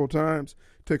 some memorable times,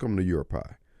 take them to Your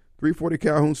Pie. 340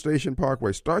 Calhoun Station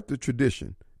Parkway. Start the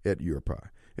tradition at Your Pie.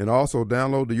 And also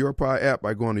download the Your Pie app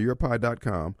by going to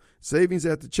yourpie.com. Savings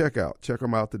at the checkout. Check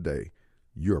them out today.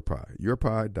 Your Pie,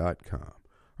 yourpie.com.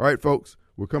 All right, folks,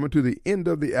 we're coming to the end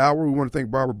of the hour. We want to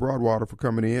thank Barbara Broadwater for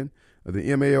coming in. The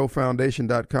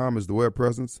MAOfoundation.com is the web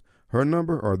presence. Her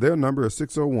number, or their number, is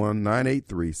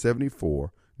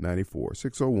 601-983-7494.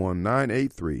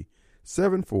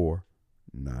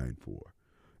 601-983-7494.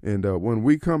 And when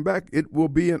we come back, it will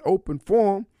be an open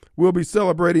forum. We'll be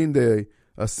celebrating the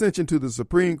ascension to the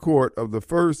Supreme Court of the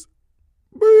first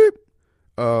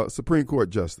Supreme Court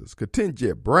Justice,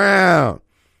 Ketanji Brown.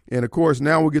 And, of course,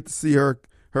 now we'll get to see her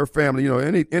family. You know,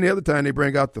 any other time they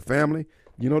bring out the family,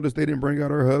 you notice they didn't bring out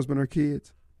her husband or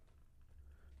kids?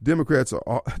 Democrats are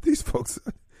all, these folks.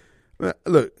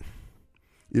 Look,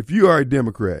 if you are a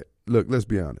Democrat, look, let's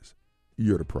be honest,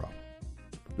 you're the problem.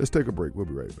 Let's take a break. We'll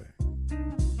be right back.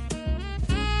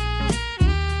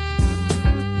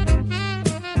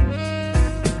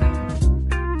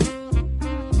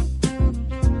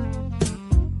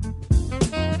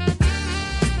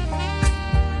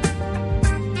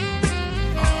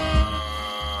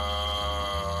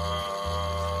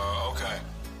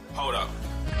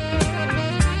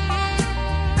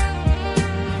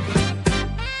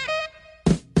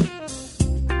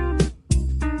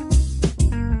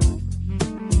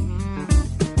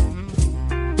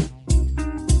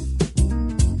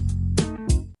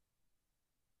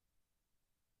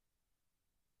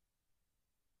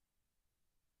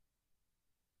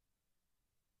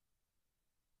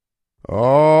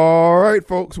 All right,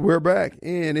 folks, we're back,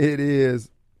 and it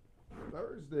is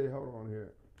Thursday. Hold on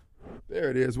here. There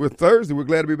it is. We're Thursday. We're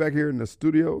glad to be back here in the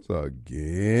studios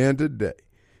again today.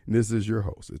 And this is your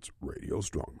host. It's Radio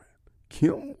Strongman,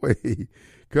 Kim Wade,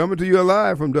 coming to you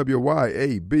live from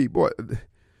WYAB. Boy,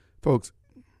 folks,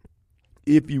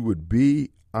 if you would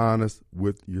be honest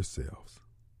with yourselves,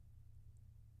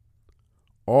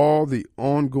 all the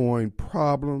ongoing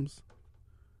problems,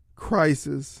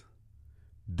 crisis,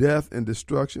 death and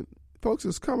destruction, folks,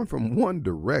 it's coming from one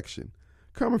direction,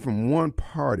 coming from one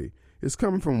party. It's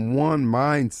coming from one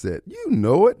mindset. You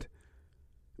know it.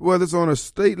 Whether it's on a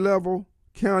state level,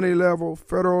 county level,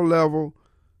 federal level,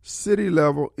 city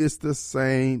level, it's the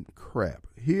same crap.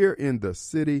 Here in the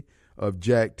city of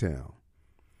Jacktown,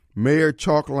 Mayor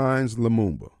Chalklines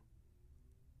Lumumba,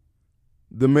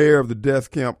 the mayor of the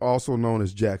death camp, also known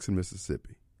as Jackson,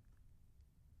 Mississippi,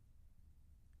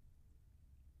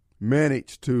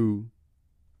 managed to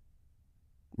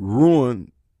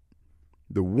ruin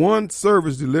the one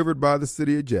service delivered by the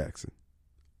city of Jackson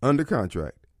under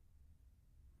contract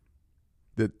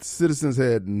that citizens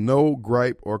had no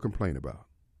gripe or complaint about.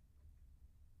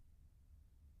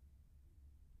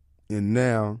 And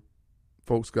now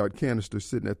folks got canisters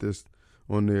sitting at this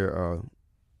on their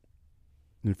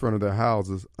in front of their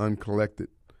houses uncollected,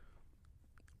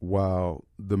 while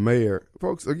the mayor,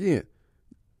 folks, again,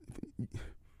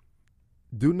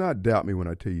 do not doubt me when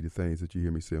I tell you the things that you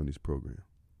hear me say on these programs.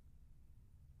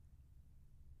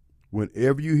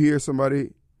 Whenever you hear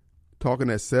somebody talking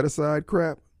that set-aside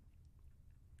crap,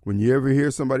 when you ever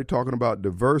hear somebody talking about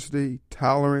diversity,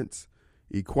 tolerance,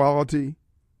 equality,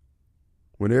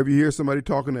 whenever you hear somebody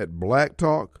talking that black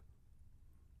talk,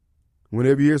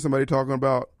 whenever you hear somebody talking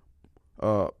about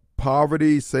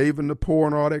poverty, saving the poor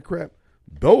and all that crap,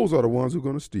 those are the ones who are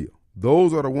going to steal.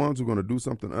 Those are the ones who are going to do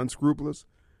something unscrupulous,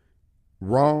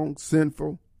 wrong,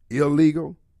 sinful,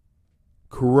 illegal,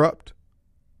 corrupt.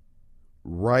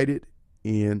 Write it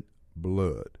in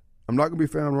blood. I'm not going to be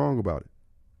found wrong about it.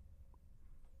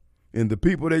 And the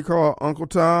people they call Uncle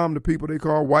Tom, the people they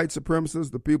call white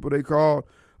supremacists, the people they call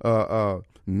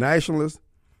nationalists,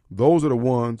 those are the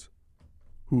ones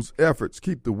whose efforts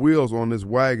keep the wheels on this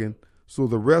wagon so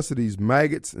the rest of these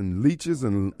maggots and leeches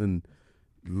and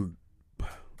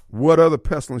what other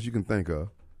pestilence you can think of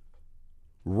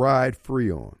ride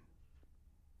free on.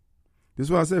 This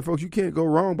is why I said, folks, you can't go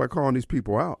wrong by calling these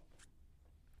people out.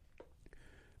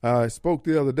 I spoke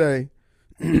the other day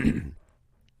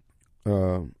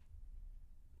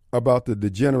about the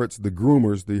degenerates, the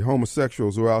groomers, the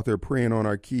homosexuals who are out there preying on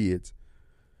our kids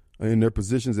in their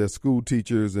positions as school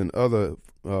teachers and other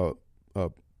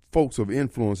folks of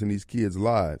influence in these kids'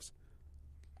 lives,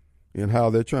 and how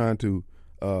they're trying to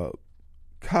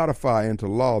codify into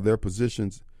law their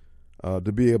positions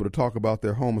to be able to talk about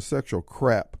their homosexual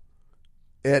crap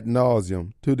ad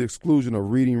nauseum to the exclusion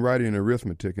of reading, writing, and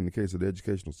arithmetic in the case of the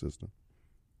educational system.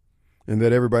 And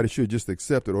that everybody should just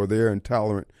accept it or they're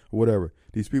intolerant or whatever.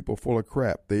 These people are full of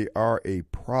crap. They are a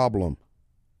problem.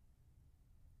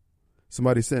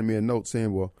 Somebody sent me a note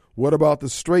saying, well, what about the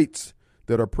straights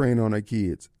that are preying on their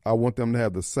kids? I want them to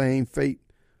have the same fate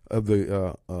of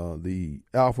the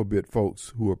alphabet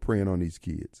folks who are preying on these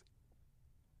kids.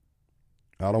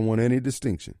 I don't want any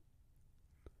distinction.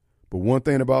 But one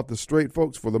thing about the straight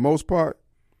folks, for the most part,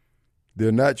 they're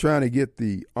not trying to get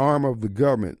the arm of the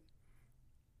government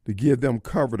to give them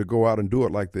cover to go out and do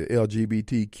it like the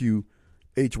LGBTQ,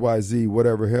 HYZ,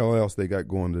 whatever hell else they got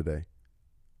going today.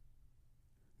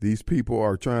 These people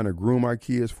are trying to groom our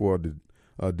kids for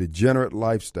a degenerate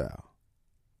lifestyle.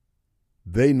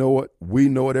 They know it. We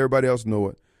know it. Everybody else know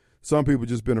it. Some people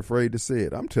just been afraid to say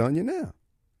it. I'm telling you now.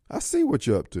 I see what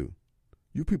you're up to.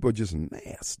 You people are just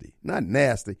nasty. Not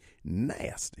nasty,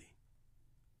 nasty.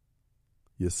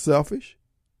 You're selfish.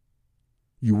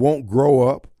 You won't grow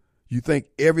up. You think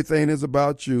everything is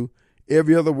about you.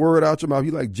 Every other word out your mouth,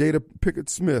 you like Jada Pickett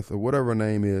Smith or whatever her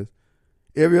name is.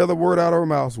 Every other word out of her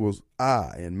mouth was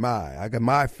I and my. I got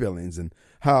my feelings and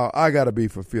how I got to be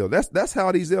fulfilled. That's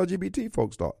how these LGBT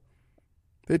folks talk.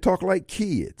 They talk like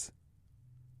kids.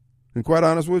 And quite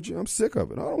honest with you, I'm sick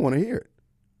of it. I don't want to hear it.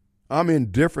 I'm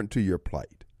indifferent to your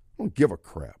plight. I don't give a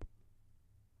crap.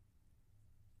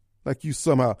 Like you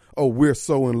somehow, oh, we're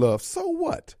so in love. So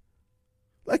what?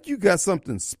 Like you got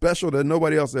something special that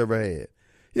nobody else ever had.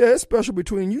 Yeah, it's special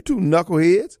between you two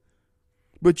knuckleheads.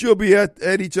 But you'll be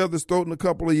at each other's throat in a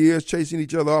couple of years, chasing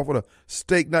each other off with a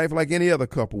steak knife like any other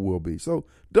couple will be. So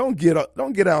don't get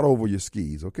out over your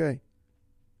skis, okay?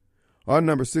 Our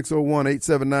number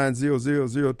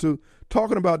 601-879-0002.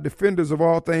 Talking about defenders of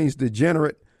all things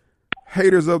degenerate,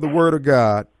 haters of the word of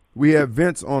God. We have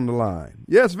Vince on the line.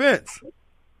 Yes, Vince.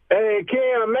 Hey,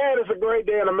 Ken, man, it's a great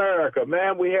day in America.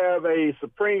 Man, we have a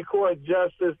Supreme Court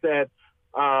justice that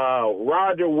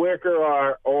Roger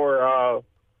Wicker or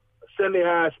Cindy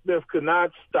Hyde-Smith could not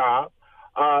stop.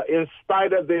 In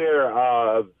spite of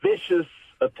their vicious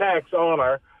attacks on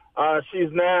her,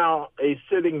 she's now a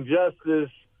sitting justice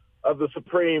of the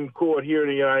Supreme Court here in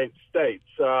the United States.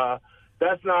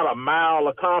 That's not a mild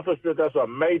accomplishment. That's a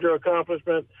major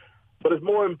accomplishment. But it's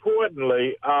more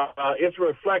importantly, it's a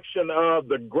reflection of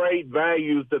the great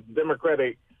values that the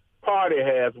Democratic Party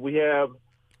has. We have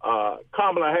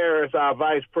Kamala Harris, our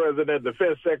Vice President,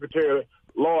 Defense Secretary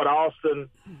Lloyd Austin,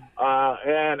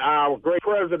 and our great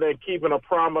president keeping a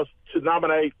promise to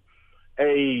nominate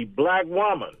a black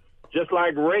woman, just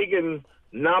like Reagan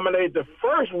nominated the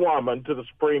first woman to the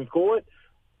Supreme Court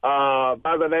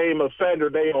by the name of Sandra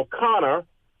Day O'Connor.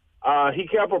 He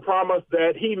kept a promise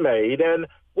that he made, and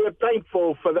we're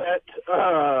thankful for that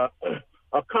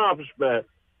accomplishment.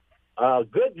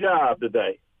 Good job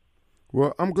today.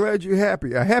 Well, I'm glad you're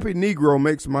happy. A happy Negro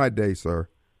makes my day, sir.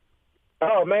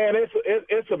 Oh man,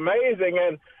 it's amazing,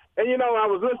 and you know, I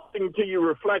was listening to you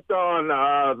reflect on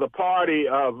the party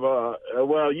of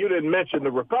well, you didn't mention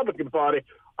the Republican Party.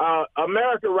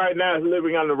 America right now is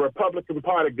living under the Republican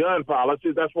Party gun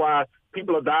policy. That's why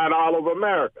people are dying all over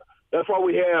America. That's why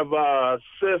we have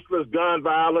senseless gun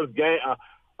violence,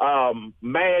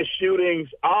 mass shootings,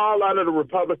 all under the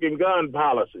Republican gun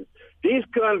policies. These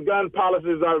gun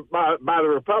policies are by the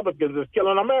Republicans is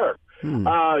killing America.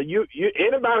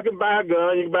 Anybody can buy a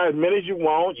gun. You can buy as many as you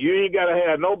want. You ain't got to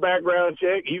have no background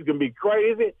check. You can be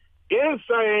crazy,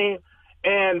 insane,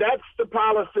 and that's the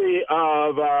policy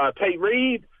of Tate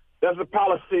Reed. That's the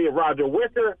policy of Roger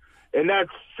Wicker, and that's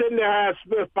Sidney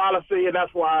Hyde-Smith's policy, and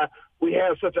that's why we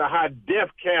have such a high death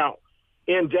count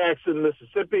in Jackson,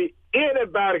 Mississippi.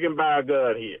 Anybody can buy a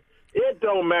gun here. It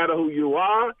don't matter who you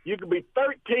are. You can be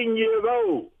 13 years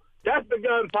old. That's the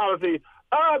gun policy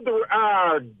of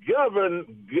our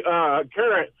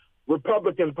current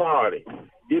Republican Party.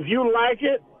 If you like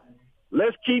it,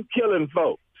 let's keep killing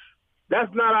folks.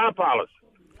 That's not our policy.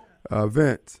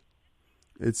 Vince,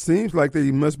 it seems like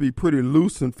they must be pretty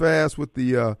loose and fast with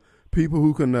the people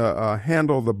who can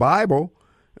handle the Bible,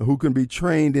 who can be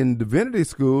trained in divinity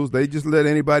schools. They just let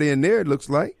anybody in there, it looks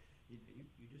like.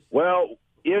 Well,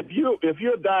 if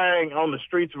you're dying on the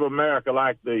streets of America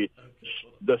like the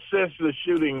senseless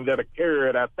shooting that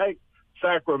occurred, I think,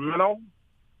 Sacramento,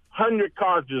 100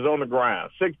 cartridges on the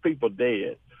ground, 6 people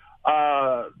dead.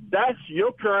 That's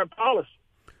your current policy.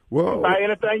 Well, you can buy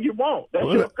anything you want. That's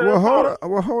your current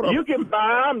policy. Hold on. You can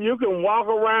buy them. You can walk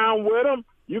around with them.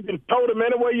 You can tote them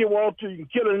any way you want to. You can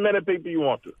kill as many people you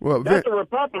want to. Well, that's the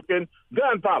Republican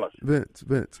gun policy. Vince.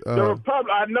 I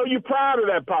know you're proud of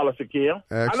that policy, Kim.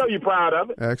 I know you're proud of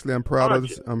it. Actually, I'm proud of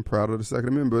the Second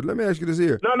Amendment. But let me ask you this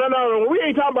here. No. We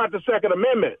ain't talking about the Second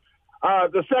Amendment.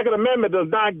 The Second Amendment does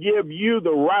not give you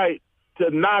the right to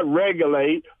not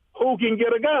regulate who can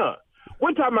get a gun.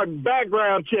 We're talking about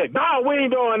background check. No, we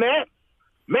ain't doing that.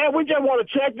 Man, we just want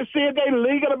to check to see if they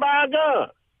legal to buy a gun.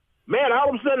 Man, all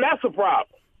of a sudden that's a problem.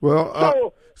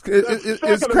 Well,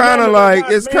 it's kind of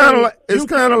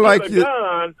like you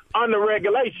gun under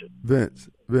regulation. Vince.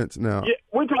 Now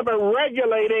we're talking about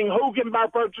regulating who can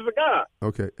purchase a gun.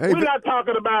 Okay, we're not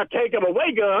talking about taking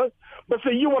away guns. But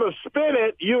see, you want to spin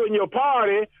it. You and your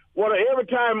party want to every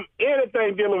time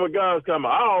anything dealing with guns come.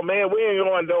 Oh man, we ain't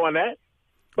going doing that.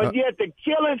 But yet the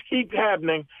killings keep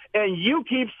happening, and you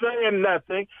keep saying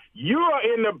nothing. You're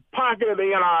in the pocket of the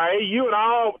NRA. You and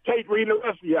all Tate Reed and the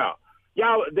rest of y'all.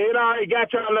 The NRA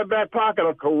got y'all in the back pocket,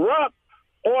 a corrupt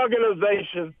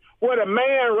organization where the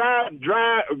man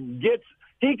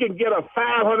he can get a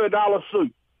 $500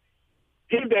 suit.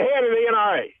 He's the head of the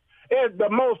NRA. It's the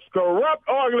most corrupt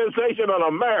organization in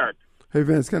America. Hey,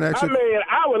 Vince, can I ask you?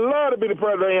 I would love to be the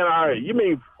president of the NRA. You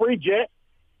mean free jet,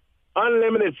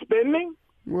 unlimited spending?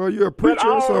 Well, you're a preacher,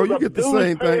 so you get the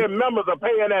same thing. Members are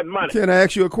paying that money. Can I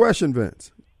ask you a question,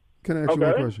 Vince? Can I ask you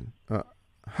a question?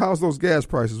 How's those gas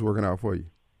prices working out for you?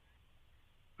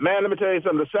 Man, let me tell you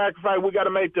something. The sacrifice we got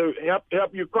to make to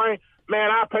help Ukraine,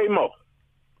 man, I pay more.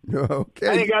 Okay.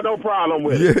 I ain't got no problem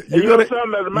with it. You're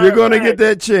going to get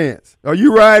that chance. Are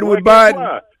you riding with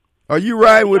Biden? Are you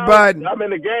riding with Biden? I mean,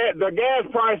 the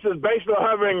gas price is basically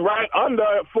hovering right under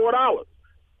 $4.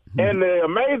 And the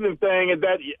amazing thing is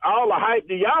that all the hype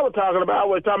that y'all were talking about,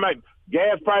 we're talking about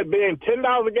gas price being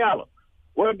 $10 a gallon.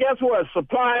 Well, guess what?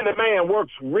 Supply and demand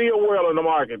works real well in the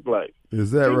marketplace.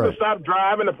 Is that right? People stop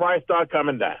driving, the price start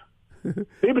coming down.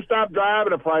 People stop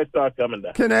driving, the price start coming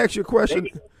down. Can I ask you a question?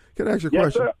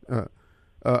 Yes, sir.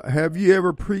 Have you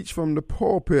ever preached from the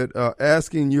pulpit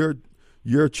asking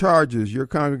your charges, your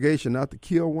congregation, not to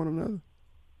kill one another,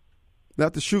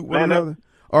 not to shoot one another?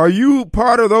 Are you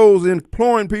part of those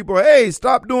imploring people, hey,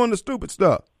 stop doing the stupid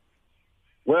stuff?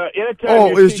 Well,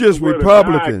 anytime it's just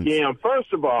Republicans.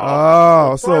 First of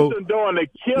all, the person doing the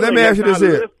killing let me ask you this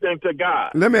here. Listening to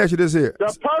God. Let me ask you this here. The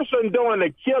person doing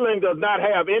the killing does not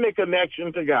have any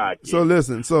connection to God. So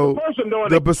listen,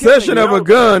 the possession of a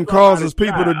gun causes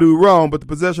people to do wrong, but the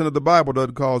possession of the Bible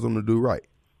doesn't cause them to do right.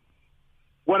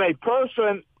 When a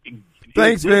person...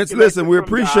 Thanks, Vince. Listen, we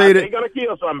appreciate it. They're gonna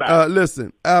kill somebody.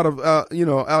 Listen, out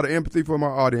of empathy for my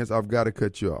audience, I've got to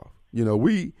cut you off.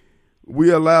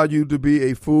 We allowed you to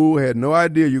be a fool. Had no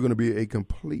idea you're going to be a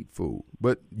complete fool,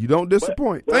 but you don't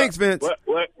disappoint. Thanks, Vince.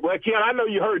 Well, Ken, I know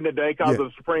you're hurting today because of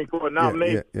the Supreme Court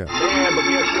nominee. Yeah. Man, but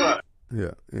guess what?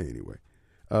 Yeah. Anyway,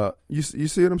 you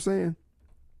see what I'm saying?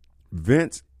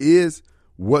 Vince is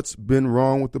what's been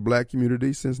wrong with the black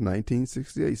community since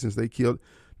 1968, since they killed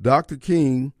Dr.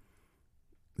 King.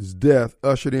 His death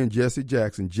ushered in Jesse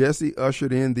Jackson. Jesse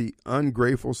ushered in the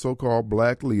ungrateful so-called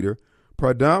black leader,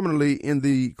 predominantly in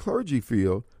the clergy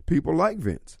field, people like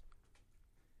Vince.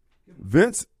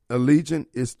 Vince's allegiance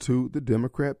is to the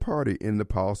Democrat Party and the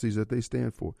policies that they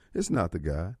stand for. It's not the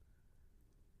guy.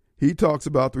 He talks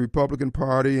about the Republican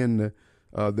Party and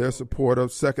their support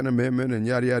of Second Amendment and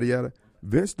yada, yada, yada.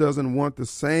 Vince doesn't want the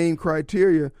same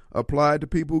criteria applied to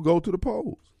people who go to the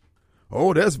polls.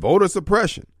 Oh, that's voter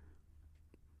suppression.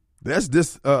 That's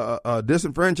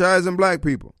disenfranchising black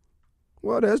people.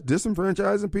 Well, that's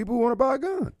disenfranchising people who want to buy a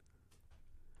gun.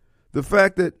 The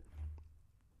fact that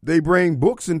they bring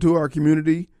books into our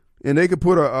community and they could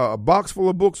put a box full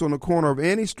of books on the corner of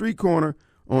any street corner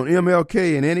on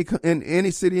MLK in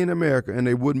any city in America and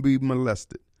they wouldn't be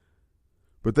molested.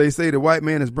 But they say the white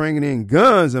man is bringing in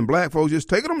guns and black folks just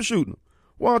taking them and shooting them.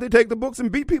 Why don't they take the books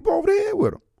and beat people over the head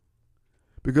with them?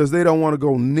 Because they don't want to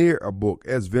go near a book,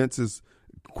 as Vince is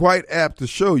quite apt to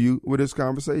show you with this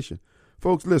conversation.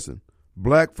 Folks, listen,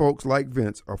 black folks like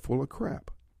Vince are full of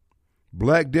crap.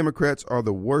 Black Democrats are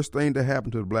the worst thing to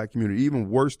happen to the black community, even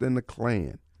worse than the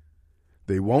Klan.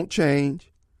 They won't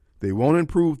change. They won't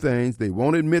improve things. They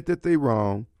won't admit that they're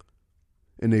wrong.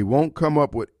 And they won't come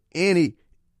up with anything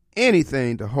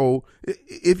to hold.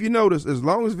 If you notice, as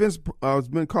long as Vince has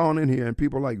been calling in here and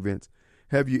people like Vince,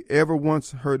 have you ever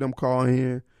once heard them call in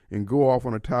here and go off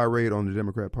on a tirade on the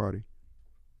Democrat Party?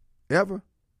 Ever?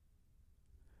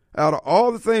 Out of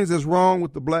all the things that's wrong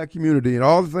with the black community and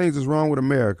all the things that's wrong with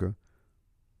America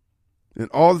and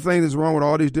all the things that's wrong with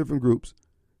all these different groups,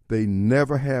 they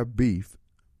never have beef,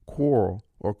 quarrel,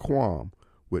 or qualm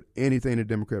with anything the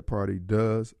Democrat Party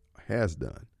does, has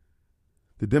done.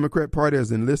 The Democrat Party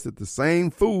has enlisted the same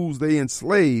fools they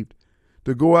enslaved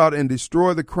to go out and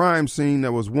destroy the crime scene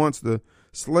that was once the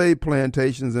slave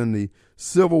plantations and the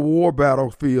Civil War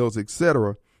battlefields,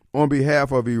 etc., on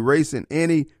behalf of erasing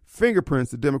any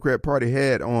fingerprints the Democrat Party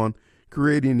had on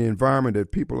creating the environment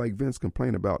that people like Vince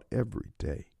complain about every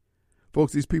day.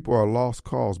 Folks, these people are lost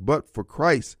cause, but for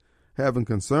Christ having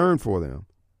concern for them,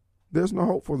 there's no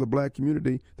hope for the black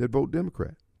community that vote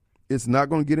Democrat. It's not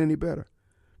going to get any better.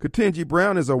 Ketanji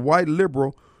Brown is a white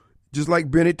liberal, just like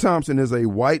Benny Thompson is a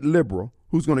white liberal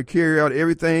who's going to carry out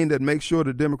everything that makes sure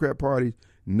the Democrat Party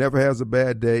never has a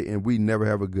bad day and we never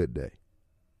have a good day.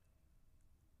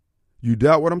 You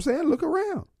doubt what I'm saying? Look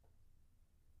around.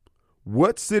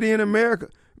 What city in America?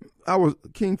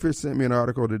 Kingfish sent me an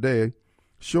article today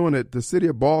showing that the city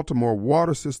of Baltimore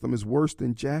water system is worse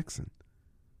than Jackson.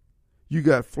 You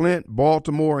got Flint,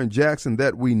 Baltimore, and Jackson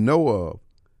that we know of,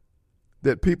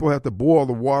 that people have to boil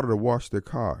the water to wash their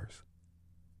cars.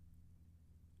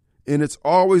 And it's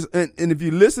always, and if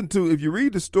you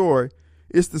read the story,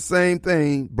 it's the same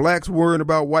thing. Blacks worrying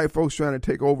about white folks trying to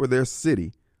take over their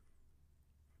city.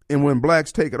 And when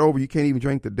blacks take it over, you can't even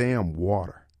drink the damn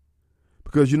water.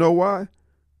 Because you know why?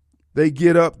 They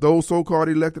get up, those so-called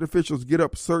elected officials get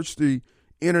up, search the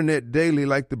internet daily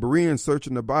like the Bereans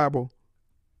searching the Bible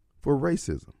for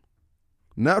racism.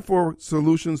 Not for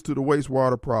solutions to the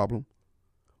wastewater problem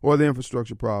or the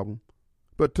infrastructure problem,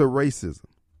 but to racism.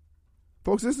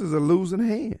 Folks, this is a losing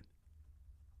hand.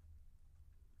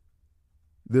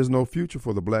 There's no future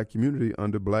for the black community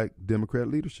under black Democrat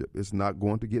leadership. It's not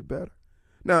going to get better.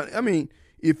 Now, I mean,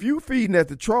 if you feeding at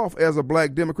the trough as a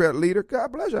black Democrat leader,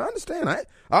 God bless you. I understand.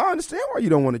 I understand why you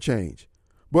don't want to change.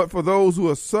 But for those who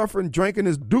are suffering, drinking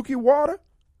this dookie water,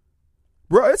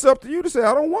 bro, it's up to you to say,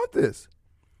 I don't want this.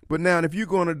 But now, if you're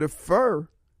going to defer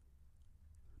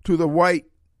to the white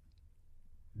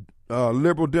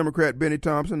liberal Democrat Benny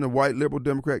Thompson, the white liberal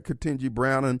Democrat Ketanji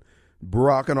Brown and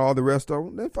Barack and all the rest of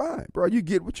them, then fine. Bro, you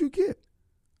get what you get.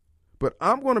 But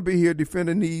I'm going to be here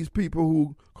defending these people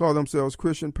who call themselves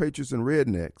Christian patriots and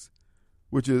rednecks,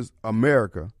 which is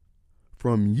America,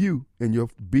 from you and your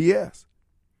BS.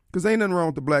 Because ain't nothing wrong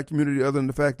with the black community other than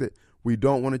the fact that we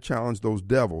don't want to challenge those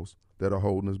devils that are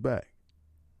holding us back.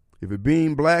 If it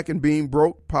being black and being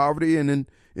broke, poverty, and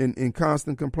in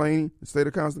constant complaining, a state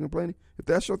of constant complaining, if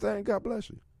that's your thing, God bless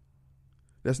you.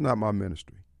 That's not my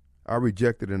ministry. I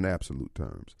reject it in absolute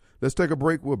terms. Let's take a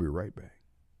break. We'll be right back.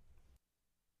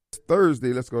 It's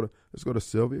Thursday. Let's go to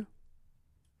Sylvia.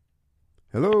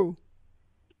 Hello.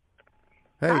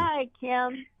 Hey. Hi,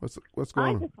 Kim. What's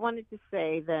going on? I just wanted to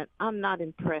say that I'm not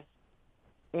impressed,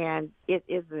 and it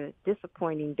is a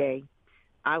disappointing day.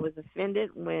 I was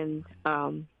offended when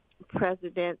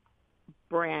President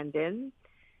Brandon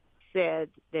said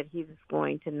that he was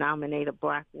going to nominate a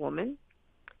black woman,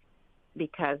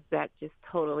 because that just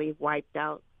totally wiped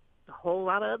out a whole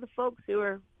lot of other folks who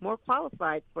are more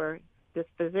qualified for this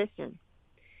position.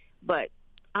 But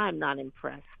I'm not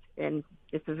impressed, and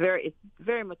it's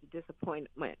very much a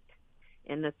disappointment.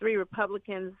 And the three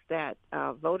Republicans that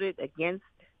voted against,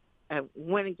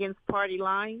 went against party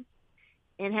lines,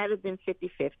 and had it been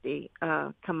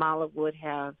 50-50, Kamala would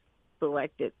have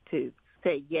selected to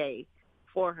say yay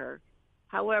for her.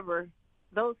 However,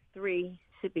 those three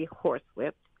should be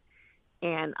horsewhipped,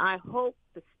 and I hope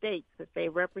the states that they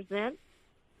represent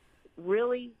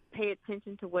really pay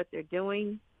attention to what they're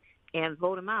doing and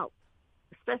vote him out,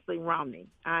 especially Romney.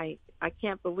 I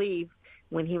can't believe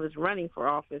when he was running for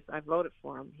office, I voted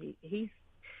for him. He's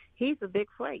he's a big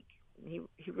flake. He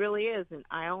really is, and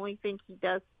I only think he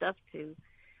does stuff to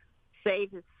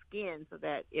save his skin so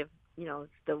that if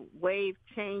the wave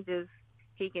changes,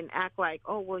 he can act like,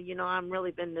 oh, well, I'm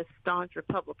really been this staunch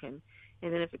Republican.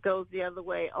 And then if it goes the other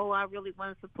way, oh, I really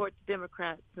want to support the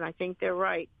Democrats, and I think they're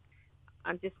right.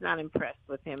 I'm just not impressed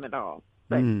with him at all.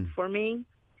 But for me,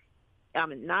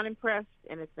 I'm not impressed,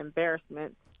 and it's an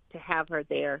embarrassment to have her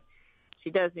there. She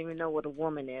doesn't even know what a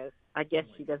woman is. I guess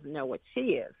she doesn't know what she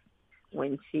is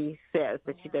when she says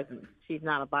that she's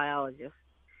not a biologist.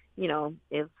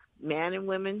 If man and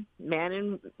women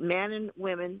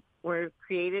were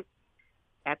created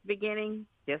at the beginning,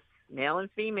 just male and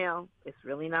female, it's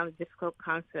really not a difficult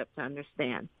concept to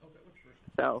understand.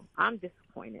 So I'm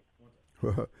disappointed.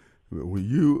 Well,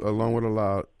 you, along with a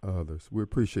lot of others, we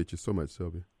appreciate you so much,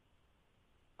 Sylvia.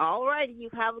 All right. You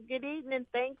have a good evening.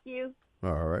 Thank you.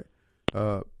 All right.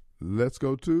 Let's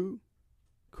go to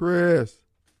Chris.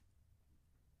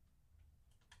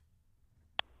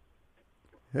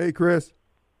 Hey, Chris.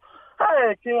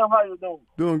 Hey, Kim, how you doing?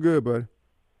 Doing good, buddy.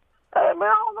 Hey, man,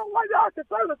 I don't know why y'all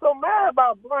conservatives so mad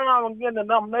about Brown getting the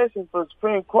nomination for the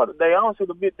Supreme Court today. I don't see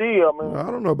the big deal, man.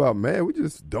 I don't know about mad. We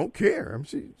just don't care.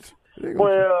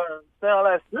 Well, sound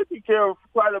like Slicky cares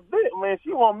quite a bit, man.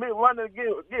 She want me running to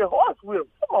get horse whipped.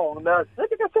 Come on now,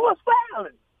 Slicky, that's too much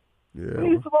violence. Yeah.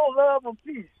 Peace, love, and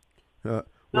peace.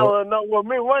 What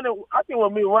me running, I think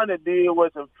what me running did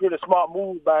was a pretty smart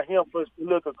move by him for his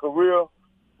political career.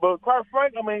 But quite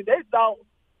frankly, they thought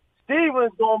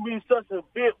Stevens gonna be such a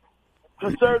big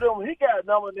conservative. He got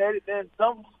nominated, then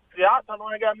y'all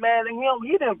got mad at him.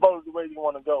 He didn't vote the way he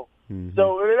want to go. Mm-hmm.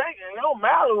 So it don't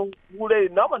matter who they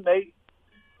nominate,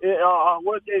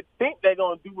 what they think they're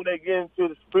gonna do when they get into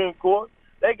the Supreme Court.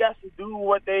 They got to do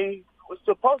what they was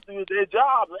supposed to do, their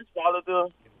job. Let's follow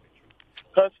the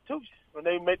Constitution when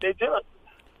they make their judgment.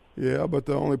 Yeah, but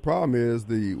the only problem is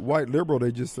the white liberal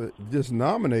they just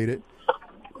nominated.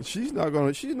 She's not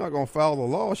gonna follow the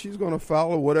law. She's gonna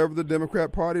follow whatever the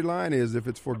Democrat Party line is. If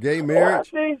it's for gay marriage,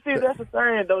 see, that's the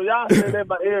thing though. Y'all say that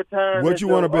about every time. What you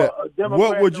want to bet?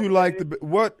 What would you like to?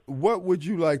 What would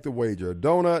you like to wager? A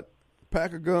donut,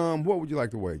 pack of gum? What would you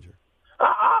like to wager?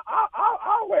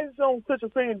 I wager some Cushion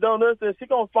Finger donuts, and she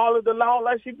gonna follow the law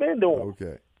like she been doing.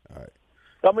 Okay, all right.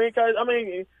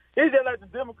 It's just like the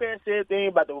Democrats said thing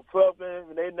about the Republicans,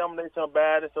 and they nominate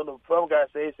somebody, so the Republican guy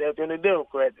said the same thing, the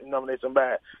Democrats nominate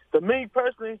somebody. To me,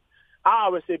 personally, I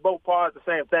always say both parties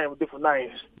the same thing with different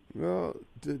names. Well,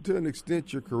 to an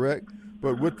extent, you're correct.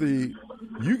 But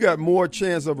you got more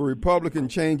chance of a Republican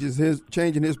changing his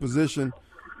position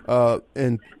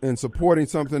and supporting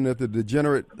something that the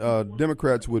degenerate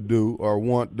Democrats would do or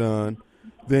want done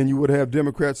than you would have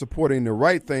Democrats supporting the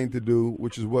right thing to do,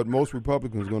 which is what most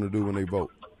Republicans are going to do when they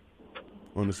vote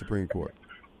on the Supreme Court.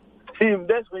 See,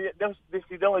 that's y'all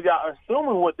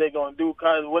assuming what they're going to do,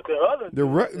 because what the other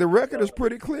the record is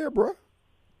pretty clear, bro.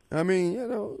 Now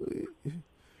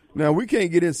we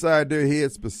can't get inside their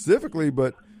head specifically,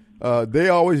 but they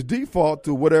always default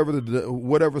to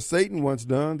whatever Satan wants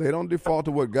done. They don't default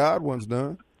to what God wants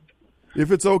done.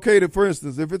 If it's okay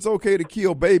to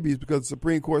kill babies because the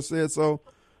Supreme Court said so,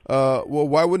 well,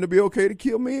 why wouldn't it be okay to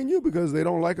kill me and you because they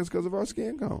don't like us because of our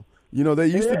skin tone? They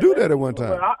used to do that at one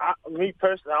time. Me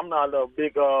personally, I'm not a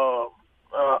big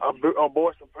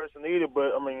abortion person either,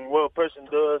 but what a person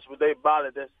does with their body,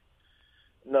 that's,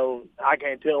 I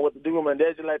can't tell them what to do.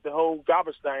 That's just like the whole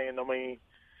garbage thing.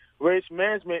 Race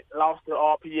management lost the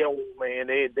RPO, man.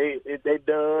 They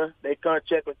done. They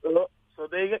contract us up, so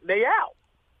they out.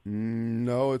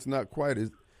 No, it's not quite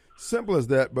as simple as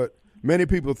that, but many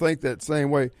people think that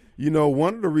same way.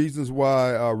 One of the reasons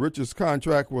why Richard's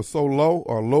contract was so low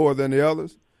or lower than the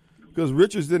others, because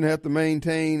Richards didn't have to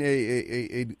maintain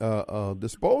a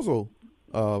disposal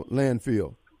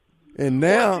landfill. And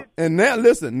now,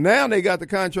 listen, now they got the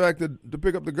contract to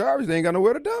pick up the garbage. They ain't got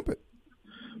nowhere to dump it.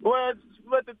 Well,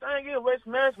 but the thing is, waste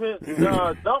management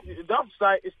dump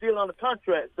site is still on the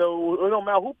contract, so it don't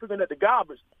matter who picking up the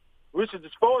garbage. Richard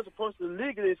Disposal supposed to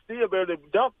legally still be able to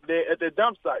dump there at the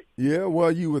dump site. Yeah,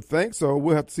 well, you would think so.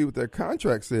 We'll have to see what their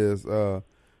contract says.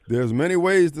 There's many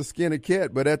ways to skin a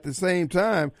cat, but at the same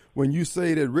time, when you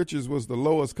say that Richards was the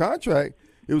lowest contract,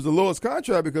 it was the lowest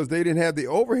contract because they didn't have the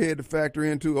overhead to factor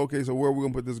into, okay, so where are we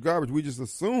going to put this garbage? We just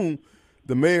assume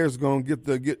the mayor's going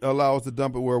to allow us to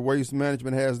dump it where Waste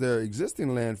Management has their existing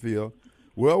landfill.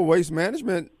 Well, Waste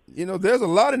Management, there's a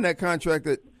lot in that contract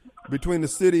that between the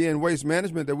city and Waste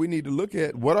Management that we need to look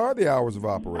at. What are the hours of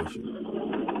operation?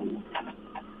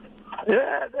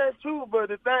 Yeah, that's true, but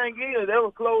the thing is, they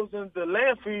were closing the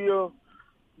landfill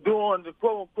during the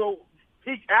quote-unquote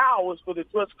peak hours for the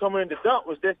trucks coming in to dump,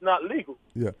 which that's not legal.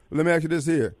 Yeah. Let me ask you this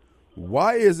here.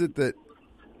 Why is it that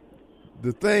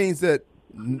the things that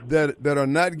are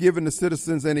not giving the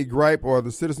citizens any gripe or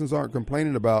the citizens aren't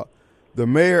complaining about, the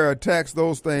mayor attacks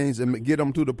those things and get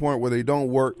them to the point where they don't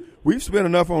work? We've spent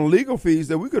enough on legal fees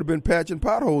that we could have been patching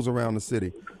potholes around the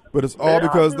city. But it's all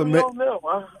because the mayor.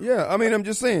 Yeah, I mean, I'm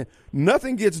just saying,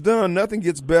 nothing gets done, nothing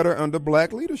gets better under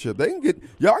black leadership.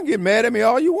 Y'all can get mad at me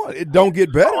all you want. It don't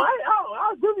get better.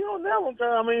 I'll give you on that one.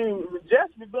 I mean,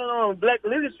 Jasper's been on black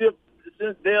leadership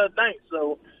since Dale Danks.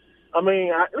 So, I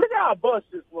mean, look at our bus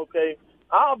system, okay?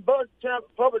 Our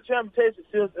public transportation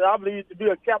system, I believe, to be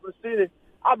a capital city,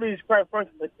 I believe it's quite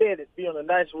frankly pathetic being a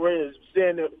national radio,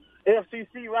 saying the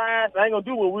FCC rise. I ain't going to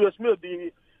do what Will Smith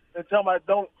did and tell me,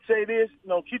 don't say this,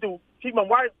 keep my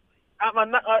wife out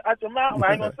your mouth.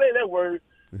 I ain't going to say that word.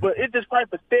 But it's just quite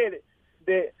pathetic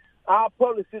that our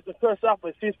public system cuts off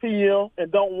at 6 p.m. and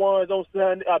don't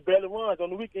barely runs on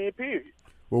the weekend period.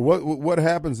 Well, what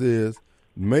happens is,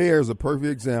 mayor's a perfect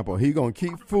example. He going to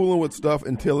keep fooling with stuff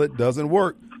until it doesn't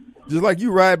work. Just like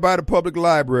you ride by the public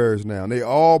libraries now. They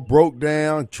all broke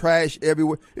down, trash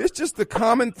everywhere. It's just the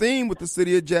common theme with the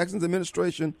city of Jackson's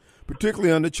administration,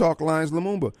 particularly under Chalk Lines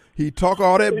Lumumba. He talk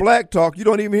all that black talk. You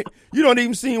don't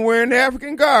even see him wearing the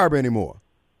African garb anymore.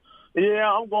 Yeah,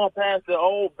 I'm going past the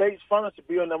old Bates Furniture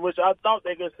Building, which I thought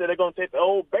they're going to take the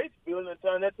old Bates Building and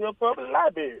turn that to a public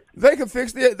library. They could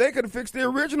fix the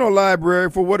original library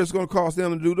for what it's going to cost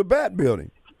them to do the Bat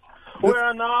Building.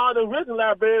 Well, no, the original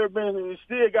library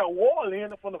still got water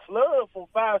in it from the flood from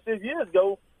 5-6 years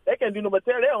ago. They can't do no but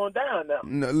tear that on down now.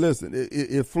 No, listen,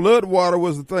 if flood water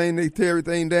was the thing, they tear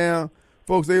everything down.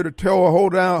 Folks, they would have tore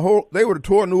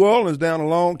New Orleans down a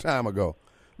long time ago.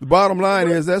 The bottom line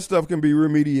is that stuff can be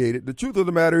remediated. The truth of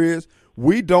the matter is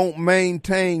we don't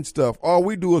maintain stuff. All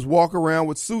we do is walk around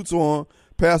with suits on,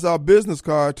 pass our business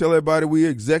card, tell everybody we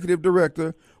executive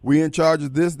director, we in charge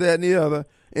of this, that, and the other,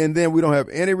 and then we don't have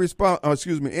any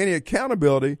any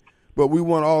accountability, but we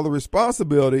want all the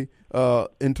responsibility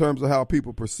in terms of how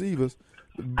people perceive us.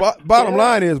 Bottom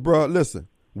line is, bro, listen,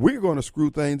 we're going to screw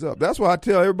things up. That's why I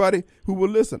tell everybody who will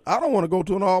listen, I don't want to go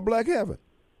to an all-black heaven.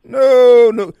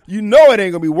 No. You know it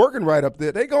ain't going to be working right up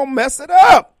there. They going to mess it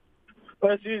up.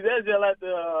 But see, that's just like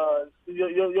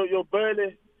your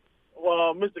buddy,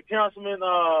 Mr. Councilman,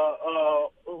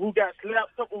 who got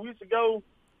slapped a couple of weeks ago.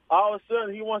 All of a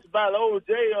sudden, he wants to buy the old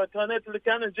jail and turn that to the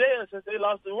county jail since they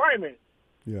lost to Raymond.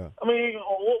 Yeah. I mean,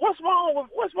 what's wrong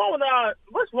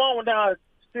with our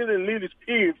city leaders,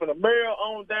 period, from the mayor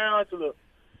on down to the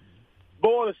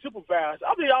board of supervisors?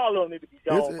 I believe all of them need to be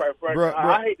gone, quite frankly.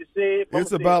 I hate to say it, but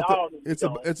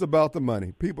it's about the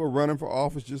money. People are running for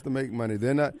office just to make money.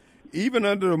 They're not, even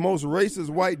under the most racist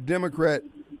white Democrat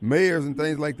mayors and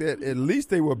things like that, at least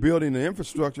they were building the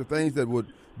infrastructure, things that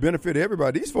would benefit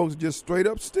everybody. These folks are just straight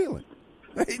up stealing.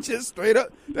 They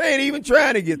ain't even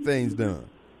trying to get things done.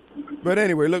 But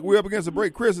anyway, look, we're up against a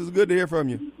break. Chris, it's good to hear from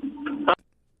you.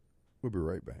 We'll be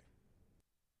right back.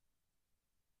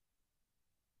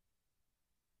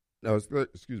 No, it's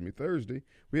Thursday.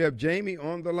 We have Jamie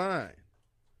on the line.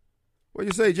 What do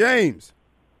you say, James?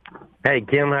 Hey,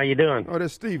 Kim, how you doing? Oh,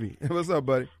 that's Stevie. What's up,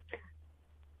 buddy?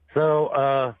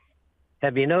 So,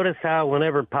 have you noticed how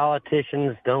whenever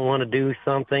politicians don't want to do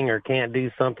something or can't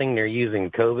do something, they're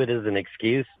using COVID as an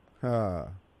excuse?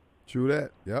 True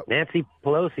that. Yep. Nancy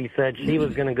Pelosi said she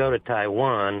was going to go to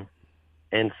Taiwan,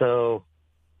 and so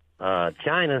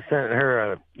China sent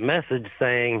her a message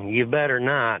saying, you better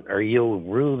not, or you'll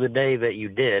rue the day that you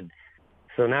did.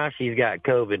 So now she's got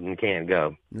COVID and can't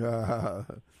go.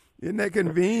 Isn't that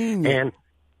convenient? And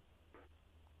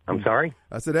I'm sorry?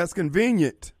 I said that's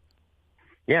convenient.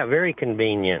 Yeah, very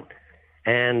convenient.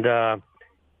 And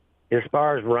as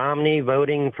far as Romney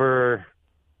voting for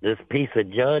this piece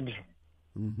of judge,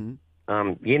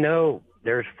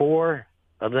 there's 4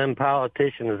 of them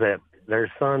politicians that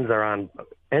their sons are on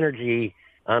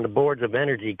the boards of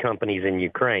energy companies in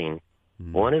Ukraine.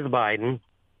 Mm-hmm. One is Biden,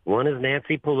 one is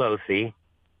Nancy Pelosi,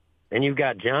 and you've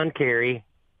got John Kerry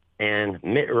and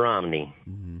Mitt Romney.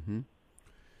 Mm-hmm.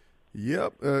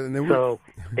 Yep. So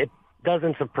it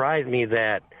doesn't surprise me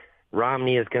that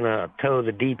Romney is going to toe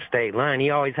the deep state line. He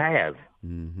always has.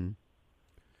 Mm-hmm.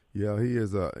 Yeah, he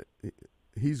is.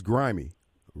 He's grimy.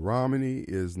 Romney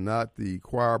is not the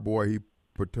choir boy he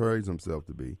portrays himself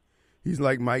to be. He's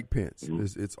like Mike Pence.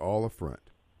 Mm-hmm. It's all a front.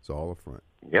 It's all a front.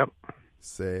 Yep.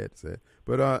 Sad.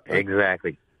 But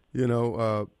exactly.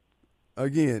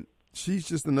 Again, she's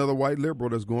just another white liberal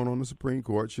that's going on the Supreme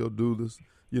Court. She'll do this,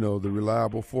 the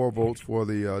reliable 4 votes for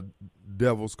the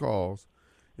devil's cause,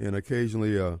 and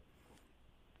occasionally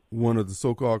one of the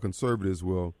so-called conservatives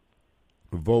will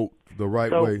vote the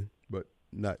right way, but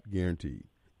not guaranteed.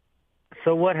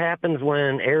 So what happens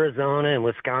when Arizona and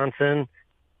Wisconsin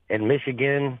and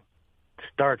Michigan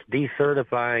starts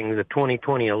decertifying the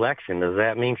 2020 election? Does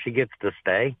that mean she gets to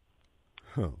stay?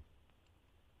 Huh.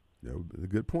 That would be a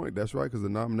good point. That's right, because her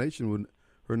nomination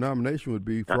would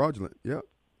be fraudulent. Yep,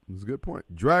 that's a good point.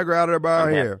 Drag her out of there by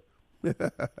her hair.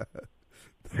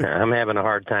 I'm having a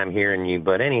hard time hearing you,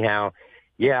 but anyhow,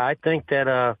 yeah, I think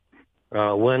that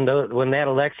when that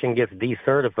election gets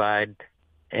decertified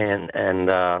and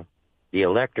the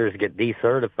electors get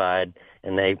decertified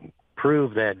and they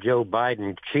prove that Joe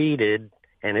Biden cheated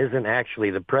and isn't actually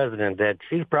the president, that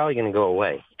she's probably going to go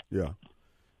away. Yeah.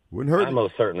 Wouldn't hurt. I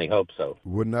most certainly hope so.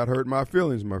 Would not hurt my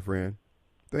feelings, my friend.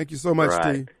 Thank you so much,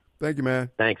 Steve. Thank you, man.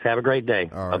 Thanks. Have a great day.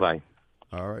 All right.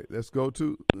 Bye-bye. All right. Let's go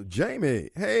to Jamie.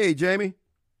 Hey, Jamie.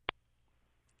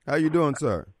 How you doing,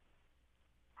 sir?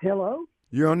 Hello?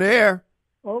 You're on the air.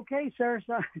 Okay, sir.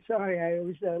 Sorry, I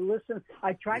was listening.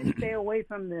 I try to stay away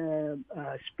from the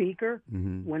speaker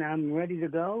when I'm ready to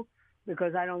go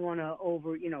because I don't want to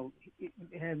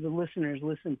have the listeners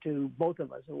listen to both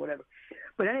of us or whatever.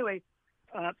 But anyway,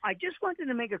 I just wanted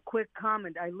to make a quick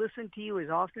comment. I listen to you as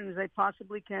often as I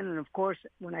possibly can. And, of course,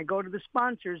 when I go to the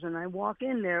sponsors and I walk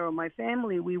in there, or my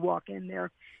family, we walk in there,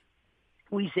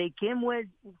 we say, Kim Wade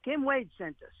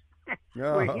sent us.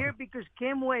 We're here because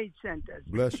Kim Wade sent us.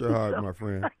 Bless your heart, my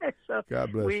friend. So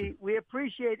God bless you. We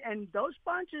appreciate, and those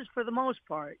sponsors, for the most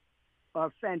part,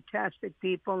 are fantastic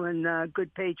people and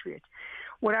good patriots.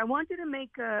 What I wanted to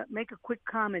make a quick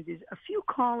comment is a few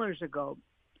callers ago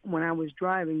when I was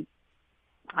driving,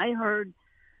 I heard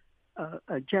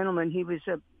a gentleman. He was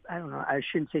I don't know, I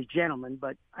shouldn't say gentleman,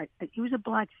 but he was a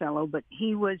black fellow, but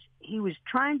he was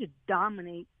trying to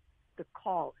dominate the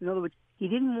call. In other words, he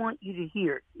didn't want you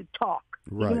to talk.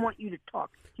 Right. He didn't want you to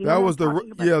talk. That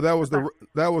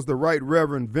was the Right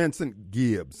Reverend Vincent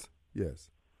Gibbs. Yes.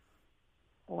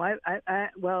 Well,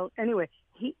 anyway,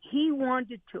 he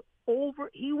wanted to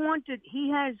he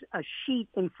has a sheet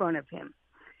in front of him,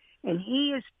 and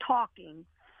he is talking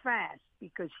fast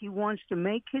because he wants to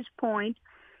make his point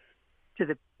to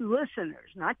the listeners,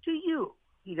 not to you.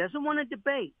 He doesn't want to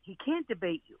debate. He can't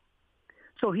debate you.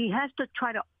 So he has to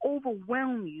try to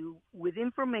overwhelm you with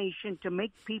information to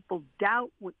make people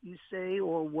doubt what you say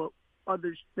or what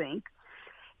others think.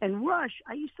 And Rush,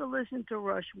 I used to listen to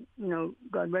Rush,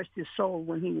 God rest his soul,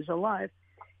 when he was alive.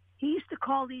 He used to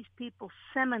call these people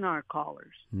seminar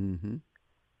callers. Mm-hmm.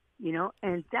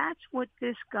 And that's what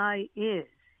this guy is.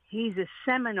 He's a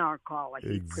seminar caller.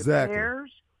 He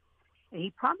prepares, and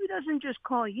he probably doesn't just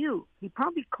call you. He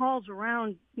probably calls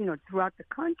around, throughout the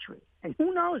country. And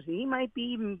who knows? He might be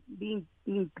even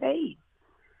being paid.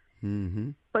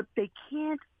 Mm-hmm. But they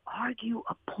can't argue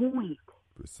a point.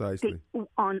 Precisely.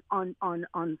 On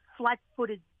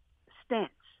flat-footed stance.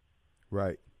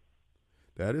 Right.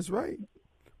 That is right.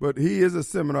 But he is a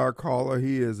seminar caller.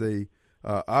 He is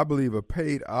I believe, a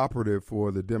paid operative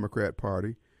for the Democrat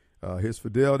Party. His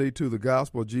fidelity to the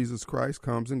gospel of Jesus Christ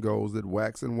comes and goes. It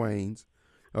waxes and wanes.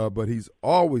 But he's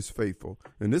always faithful.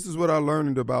 And this is what I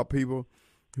learned about people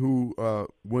who,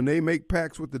 when they make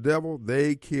pacts with the devil,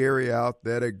 they carry out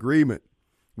that agreement.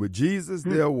 With Jesus,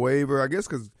 they'll waver, I guess,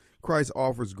 because Christ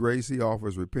offers grace, he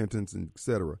offers repentance, and et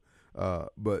cetera.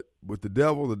 But with the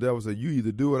devil says, you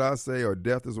either do what I say or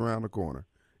death is around the corner.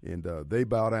 And they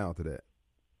bow down to that.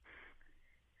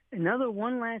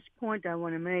 One last point I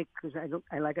want to make, because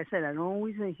like I said, I don't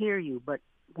always hear you, but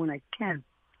when I can,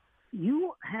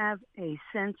 you have a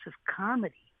sense of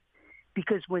comedy.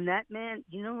 Because when that man,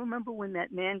 remember when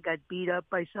that man got beat up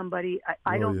by somebody?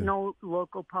 I don't know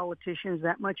local politicians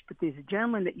that much, but there's a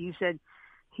gentleman that you said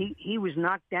he was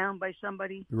knocked down by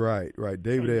somebody. Right,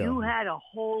 David L. You had a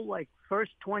whole,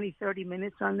 first 20, 30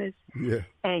 minutes on this. Yeah.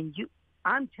 And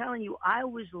I'm telling you, I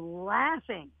was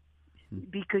laughing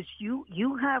because you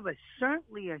have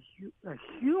certainly a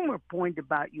humor point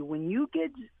about you. When you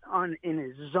get in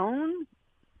a zone,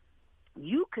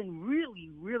 you can really,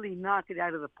 really knock it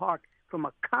out of the park from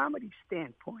a comedy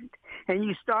standpoint. And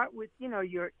you start with,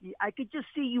 I could just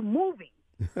see you moving,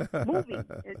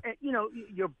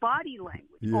 your body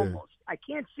language almost. I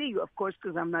can't see you, of course,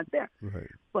 because I'm not there. Right.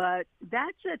 But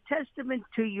that's a testament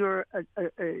to your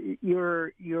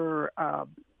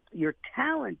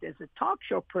talent as a talk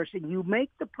show person. You make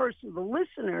the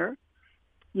listener.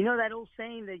 You know that old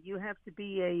saying that you have to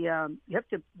be you have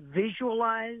to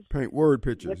visualize. Paint word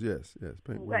pictures, yes.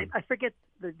 Paint word. I forget,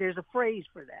 there's a phrase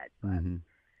for that. Mm-hmm.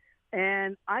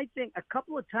 And I think a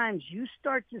couple of times you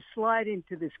start to slide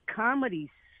into this comedy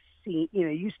scene,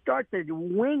 you start to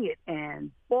wing it,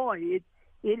 and boy, it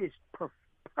is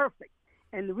perfect.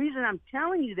 And the reason I'm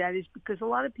telling you that is because a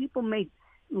lot of people may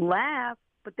laugh,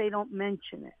 but they don't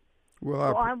mention it.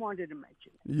 Well, so I wanted to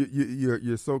mention it.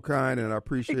 You're so kind, and I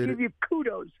appreciate it. Give you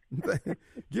kudos.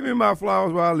 Give me my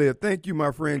flowers while I live. Thank you,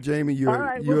 my friend Jamie. All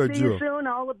right, you're we'll a see jewel. you soon.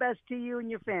 All the best to you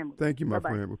and your family. Thank you, my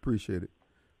Bye-bye. friend. We appreciate it.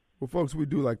 Well, folks, we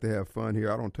do like to have fun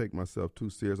here. I don't take myself too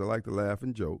serious. I like to laugh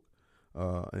and joke.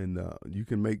 And you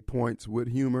can make points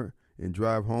with humor and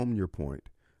drive home your point.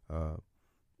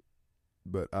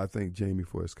 But I thank Jamie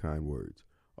for his kind words.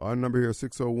 Our number here is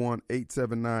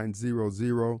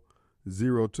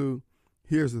 601-879-0002.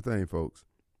 Here's the thing, folks.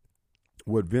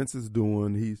 What Vince is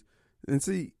doing,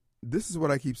 see, this is what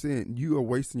I keep saying. You are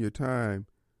wasting your time.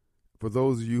 For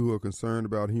those of you who are concerned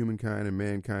about humankind and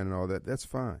mankind and all that, that's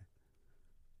fine.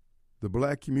 The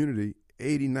black community,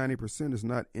 80-90% is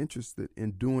not interested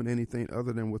in doing anything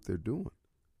other than what they're doing.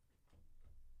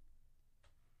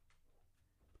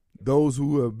 Those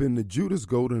who have been the Judas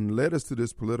goat and led us to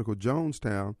this political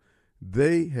Jonestown,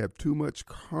 they have too much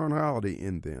carnality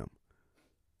in them.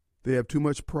 They have too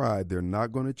much pride. They're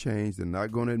not going to change. They're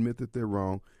not going to admit that they're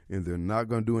wrong, and they're not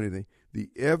going to do anything.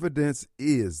 The evidence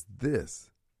is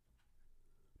this.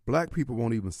 Black people we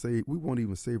won't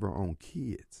even save our own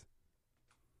kids.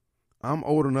 I'm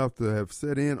old enough to have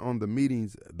sat in on the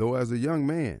meetings, though as a young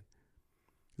man,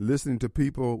 listening to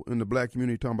people in the black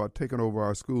community talking about taking over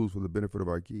our schools for the benefit of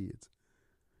our kids.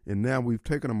 And now we've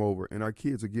taken them over, and our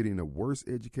kids are getting a worse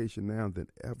education now than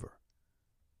ever.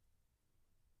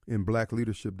 And black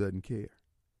leadership doesn't care.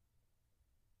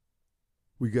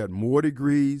 We got more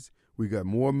degrees, we got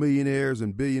more millionaires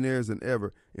and billionaires than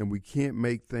ever, and we can't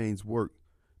make things work.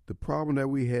 The problem that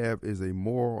we have is a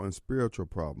moral and spiritual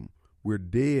problem. We're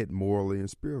dead morally and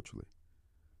spiritually.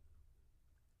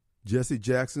 Jesse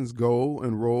Jackson's goal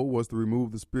and role was to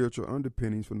remove the spiritual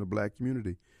underpinnings from the black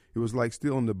community. It was like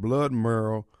stealing the blood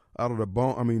marrow out of the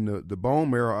bone, the bone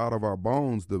marrow out of our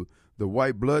bones, the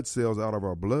white blood cells out of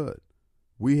our blood.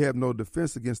 We have no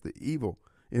defense against the evil.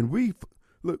 And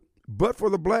but for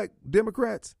the black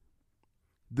Democrats,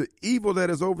 the evil that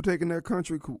has overtaken their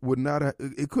country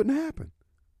it couldn't happen.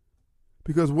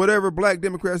 Because whatever black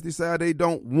Democrats decide they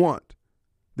don't want,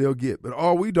 they'll get. But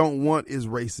all we don't want is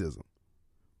racism.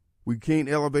 We can't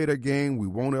elevate our game. We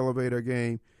won't elevate our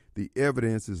game. The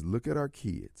evidence is, look at our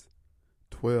kids,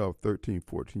 12, 13,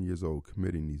 14 years old,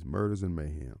 committing these murders and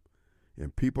mayhem.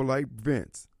 And people like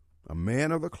Vince, a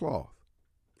man of the cloth,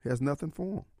 has nothing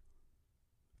for him.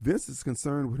 Vince is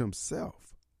concerned with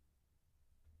himself.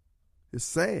 It's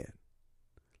sad.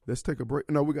 Let's take a break.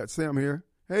 No, we got Sam here.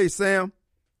 Hey, Sam.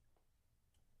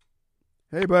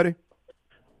 Hey, buddy.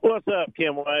 What's up,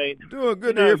 Kim Wade? Doing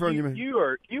good to hear from you, man.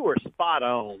 You were spot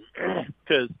on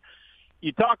because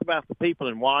you talk about the people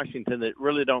in Washington that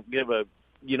really don't give a,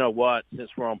 you know what, since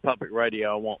we're on public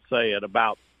radio, I won't say it,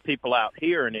 about people out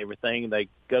here and everything. They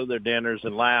go to their dinners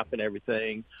and laugh and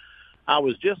everything. I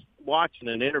was just watching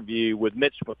an interview with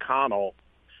Mitch McConnell,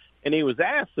 and he was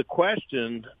asked the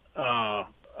question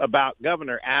about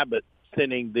Governor Abbott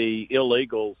sending the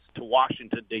illegals to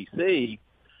Washington, D.C.,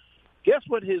 Guess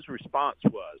what his response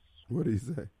was? What did he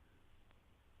say?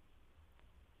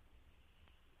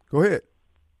 Go ahead.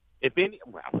 If anything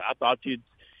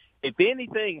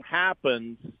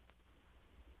happens,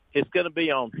 it's going to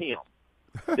be on him.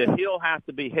 That he'll have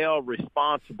to be held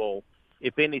responsible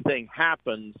if anything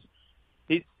happens.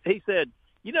 He said,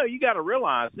 you got to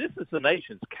realize this is the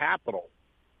nation's capital.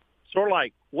 Sort of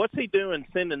like, what's he doing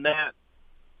sending that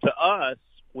to us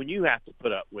when you have to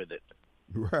put up with it?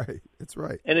 Right. That's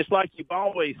right. And it's like you've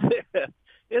always said,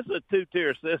 it's a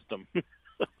two-tier system.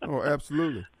 Oh,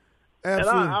 absolutely. And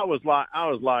I was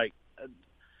like,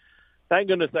 thank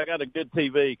goodness I got a good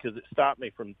TV because it stopped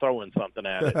me from throwing something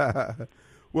at it.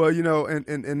 Well,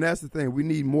 and that's the thing. We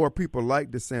need more people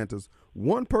like DeSantis.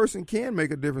 One person can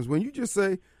make a difference. When you just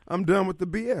say, I'm done with the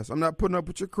BS. I'm not putting up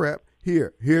with your crap.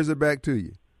 Here's it back to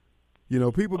you.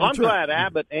 People. I'm glad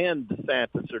Abbott and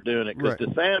DeSantis are doing it because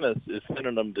DeSantis is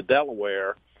sending them to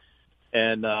Delaware,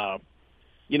 and all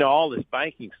this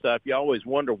banking stuff. You always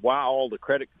wonder why all the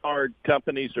credit card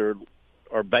companies are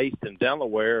based in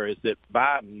Delaware. Is that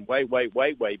Biden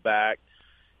way back?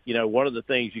 One of the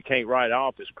things you can't write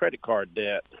off is credit card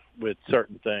debt with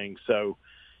certain things. So,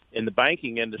 in the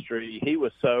banking industry, he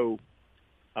was so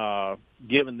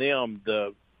giving them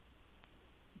the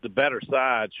better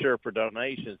side, sure, for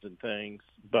donations and things,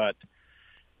 but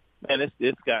man,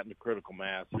 it's gotten a critical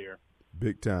mass here.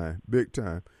 Big time,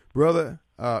 brother.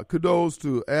 Kudos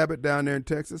to Abbott down there in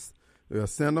Texas. They'll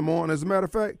send them on. As a matter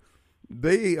of fact,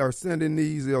 they are sending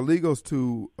these illegals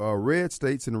to red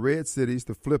states and red cities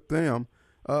to flip them.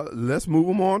 Let's move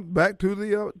them on back to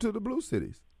the blue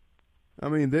cities. I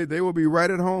mean, they will be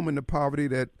right at home in the poverty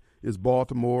that is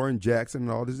Baltimore and Jackson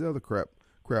and all these other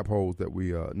crap holes that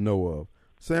we know of.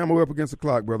 Sam, we're up against the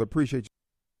clock, brother. Appreciate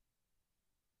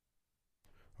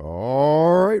you.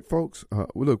 All right, folks.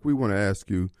 Look, we want to ask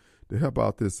you to help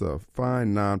out this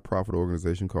fine nonprofit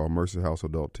organization called Mercy House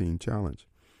Adult Teen Challenge.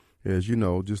 As you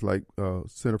know, just like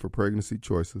Center for Pregnancy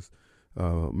Choices,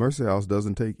 Mercy House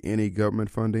doesn't take any government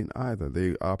funding either.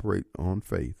 They operate on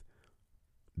faith,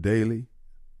 daily,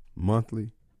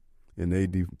 monthly, and they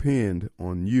depend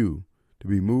on you to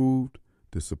be moved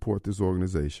to support this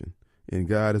organization. And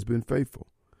God has been faithful.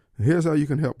 Here's how you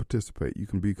can help participate. You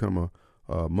can become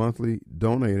a monthly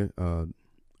donor,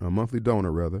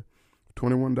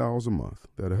 $21 a month.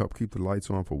 That'll help keep the lights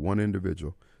on for one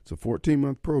individual. It's a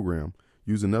 14-month program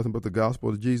using nothing but the gospel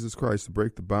of Jesus Christ to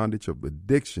break the bondage of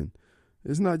addiction.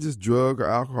 It's not just drug or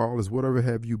alcohol, it's whatever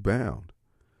have you bound.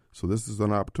 So this is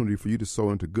an opportunity for you to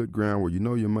sow into good ground where you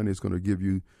know your money is going to give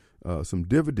you some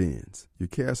dividends. You're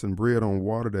casting bread on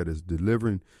water that is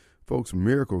delivering folks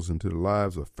miracles into the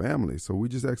lives of families. So we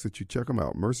just ask that you check them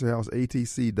out,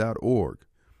 mercyhouseatc.org.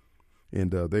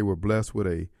 And they were blessed with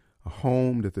a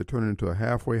home that they're turning into a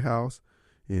halfway house,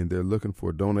 and they're looking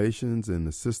for donations and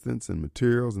assistance and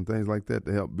materials and things like that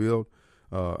to help build,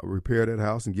 repair that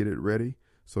house and get it ready.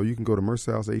 So you can go to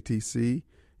Mercy House ATC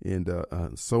and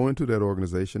sow into that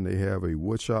organization. They have a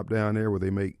wood shop down there where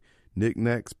they make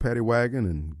knickknacks, paddy wagon,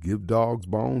 and give dogs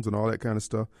bones and all that kind of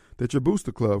stuff that your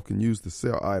booster club can use to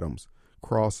sell items,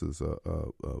 crosses,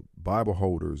 Bible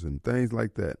holders, and things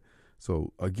like that.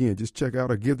 So, again, just check out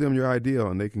or give them your idea,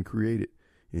 and they can create it,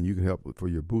 and you can help for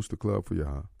your booster club, for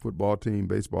your football team,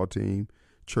 baseball team,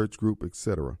 church group,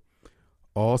 etc.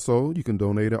 Also, you can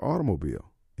donate an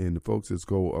automobile, and the folks just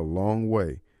go a long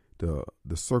way. The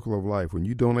circle of life. When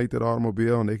you donate that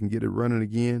automobile and they can get it running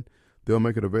again, they'll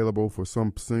make it available for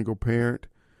some single parent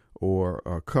or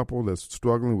a couple that's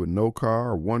struggling with no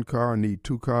car or one car and need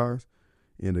two cars.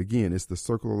 And again, it's the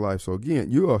circle of life. So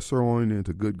again, you are sowing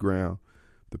into good ground.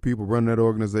 The people running that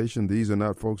organization, these are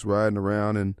not folks riding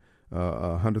around in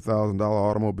 $100,000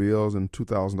 automobiles and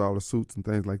 $2,000 suits and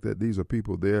things like that. These are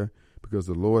people there because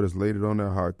the Lord has laid it on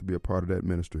their heart to be a part of that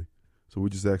ministry. So we're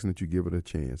just asking that you give it a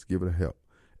chance, give it a help.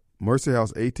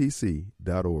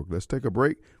 MercyHouseATC.org. Let's take a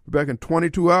break. We're back in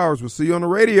 22 hours. We'll see you on the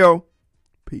radio.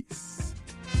 Peace.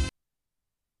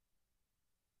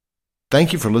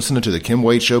 Thank you for listening to the Kim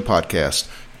Wade Show podcast.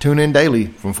 Tune in daily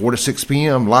from 4 to 6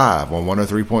 p.m. live on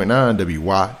 103.9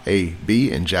 WYAB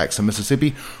in Jackson,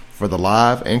 Mississippi for the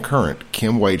live and current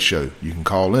Kim Wade Show. You can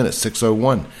call in at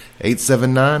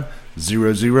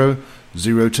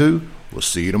 601-879-0002. We'll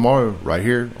see you tomorrow right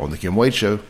here on the Kim Wade Show.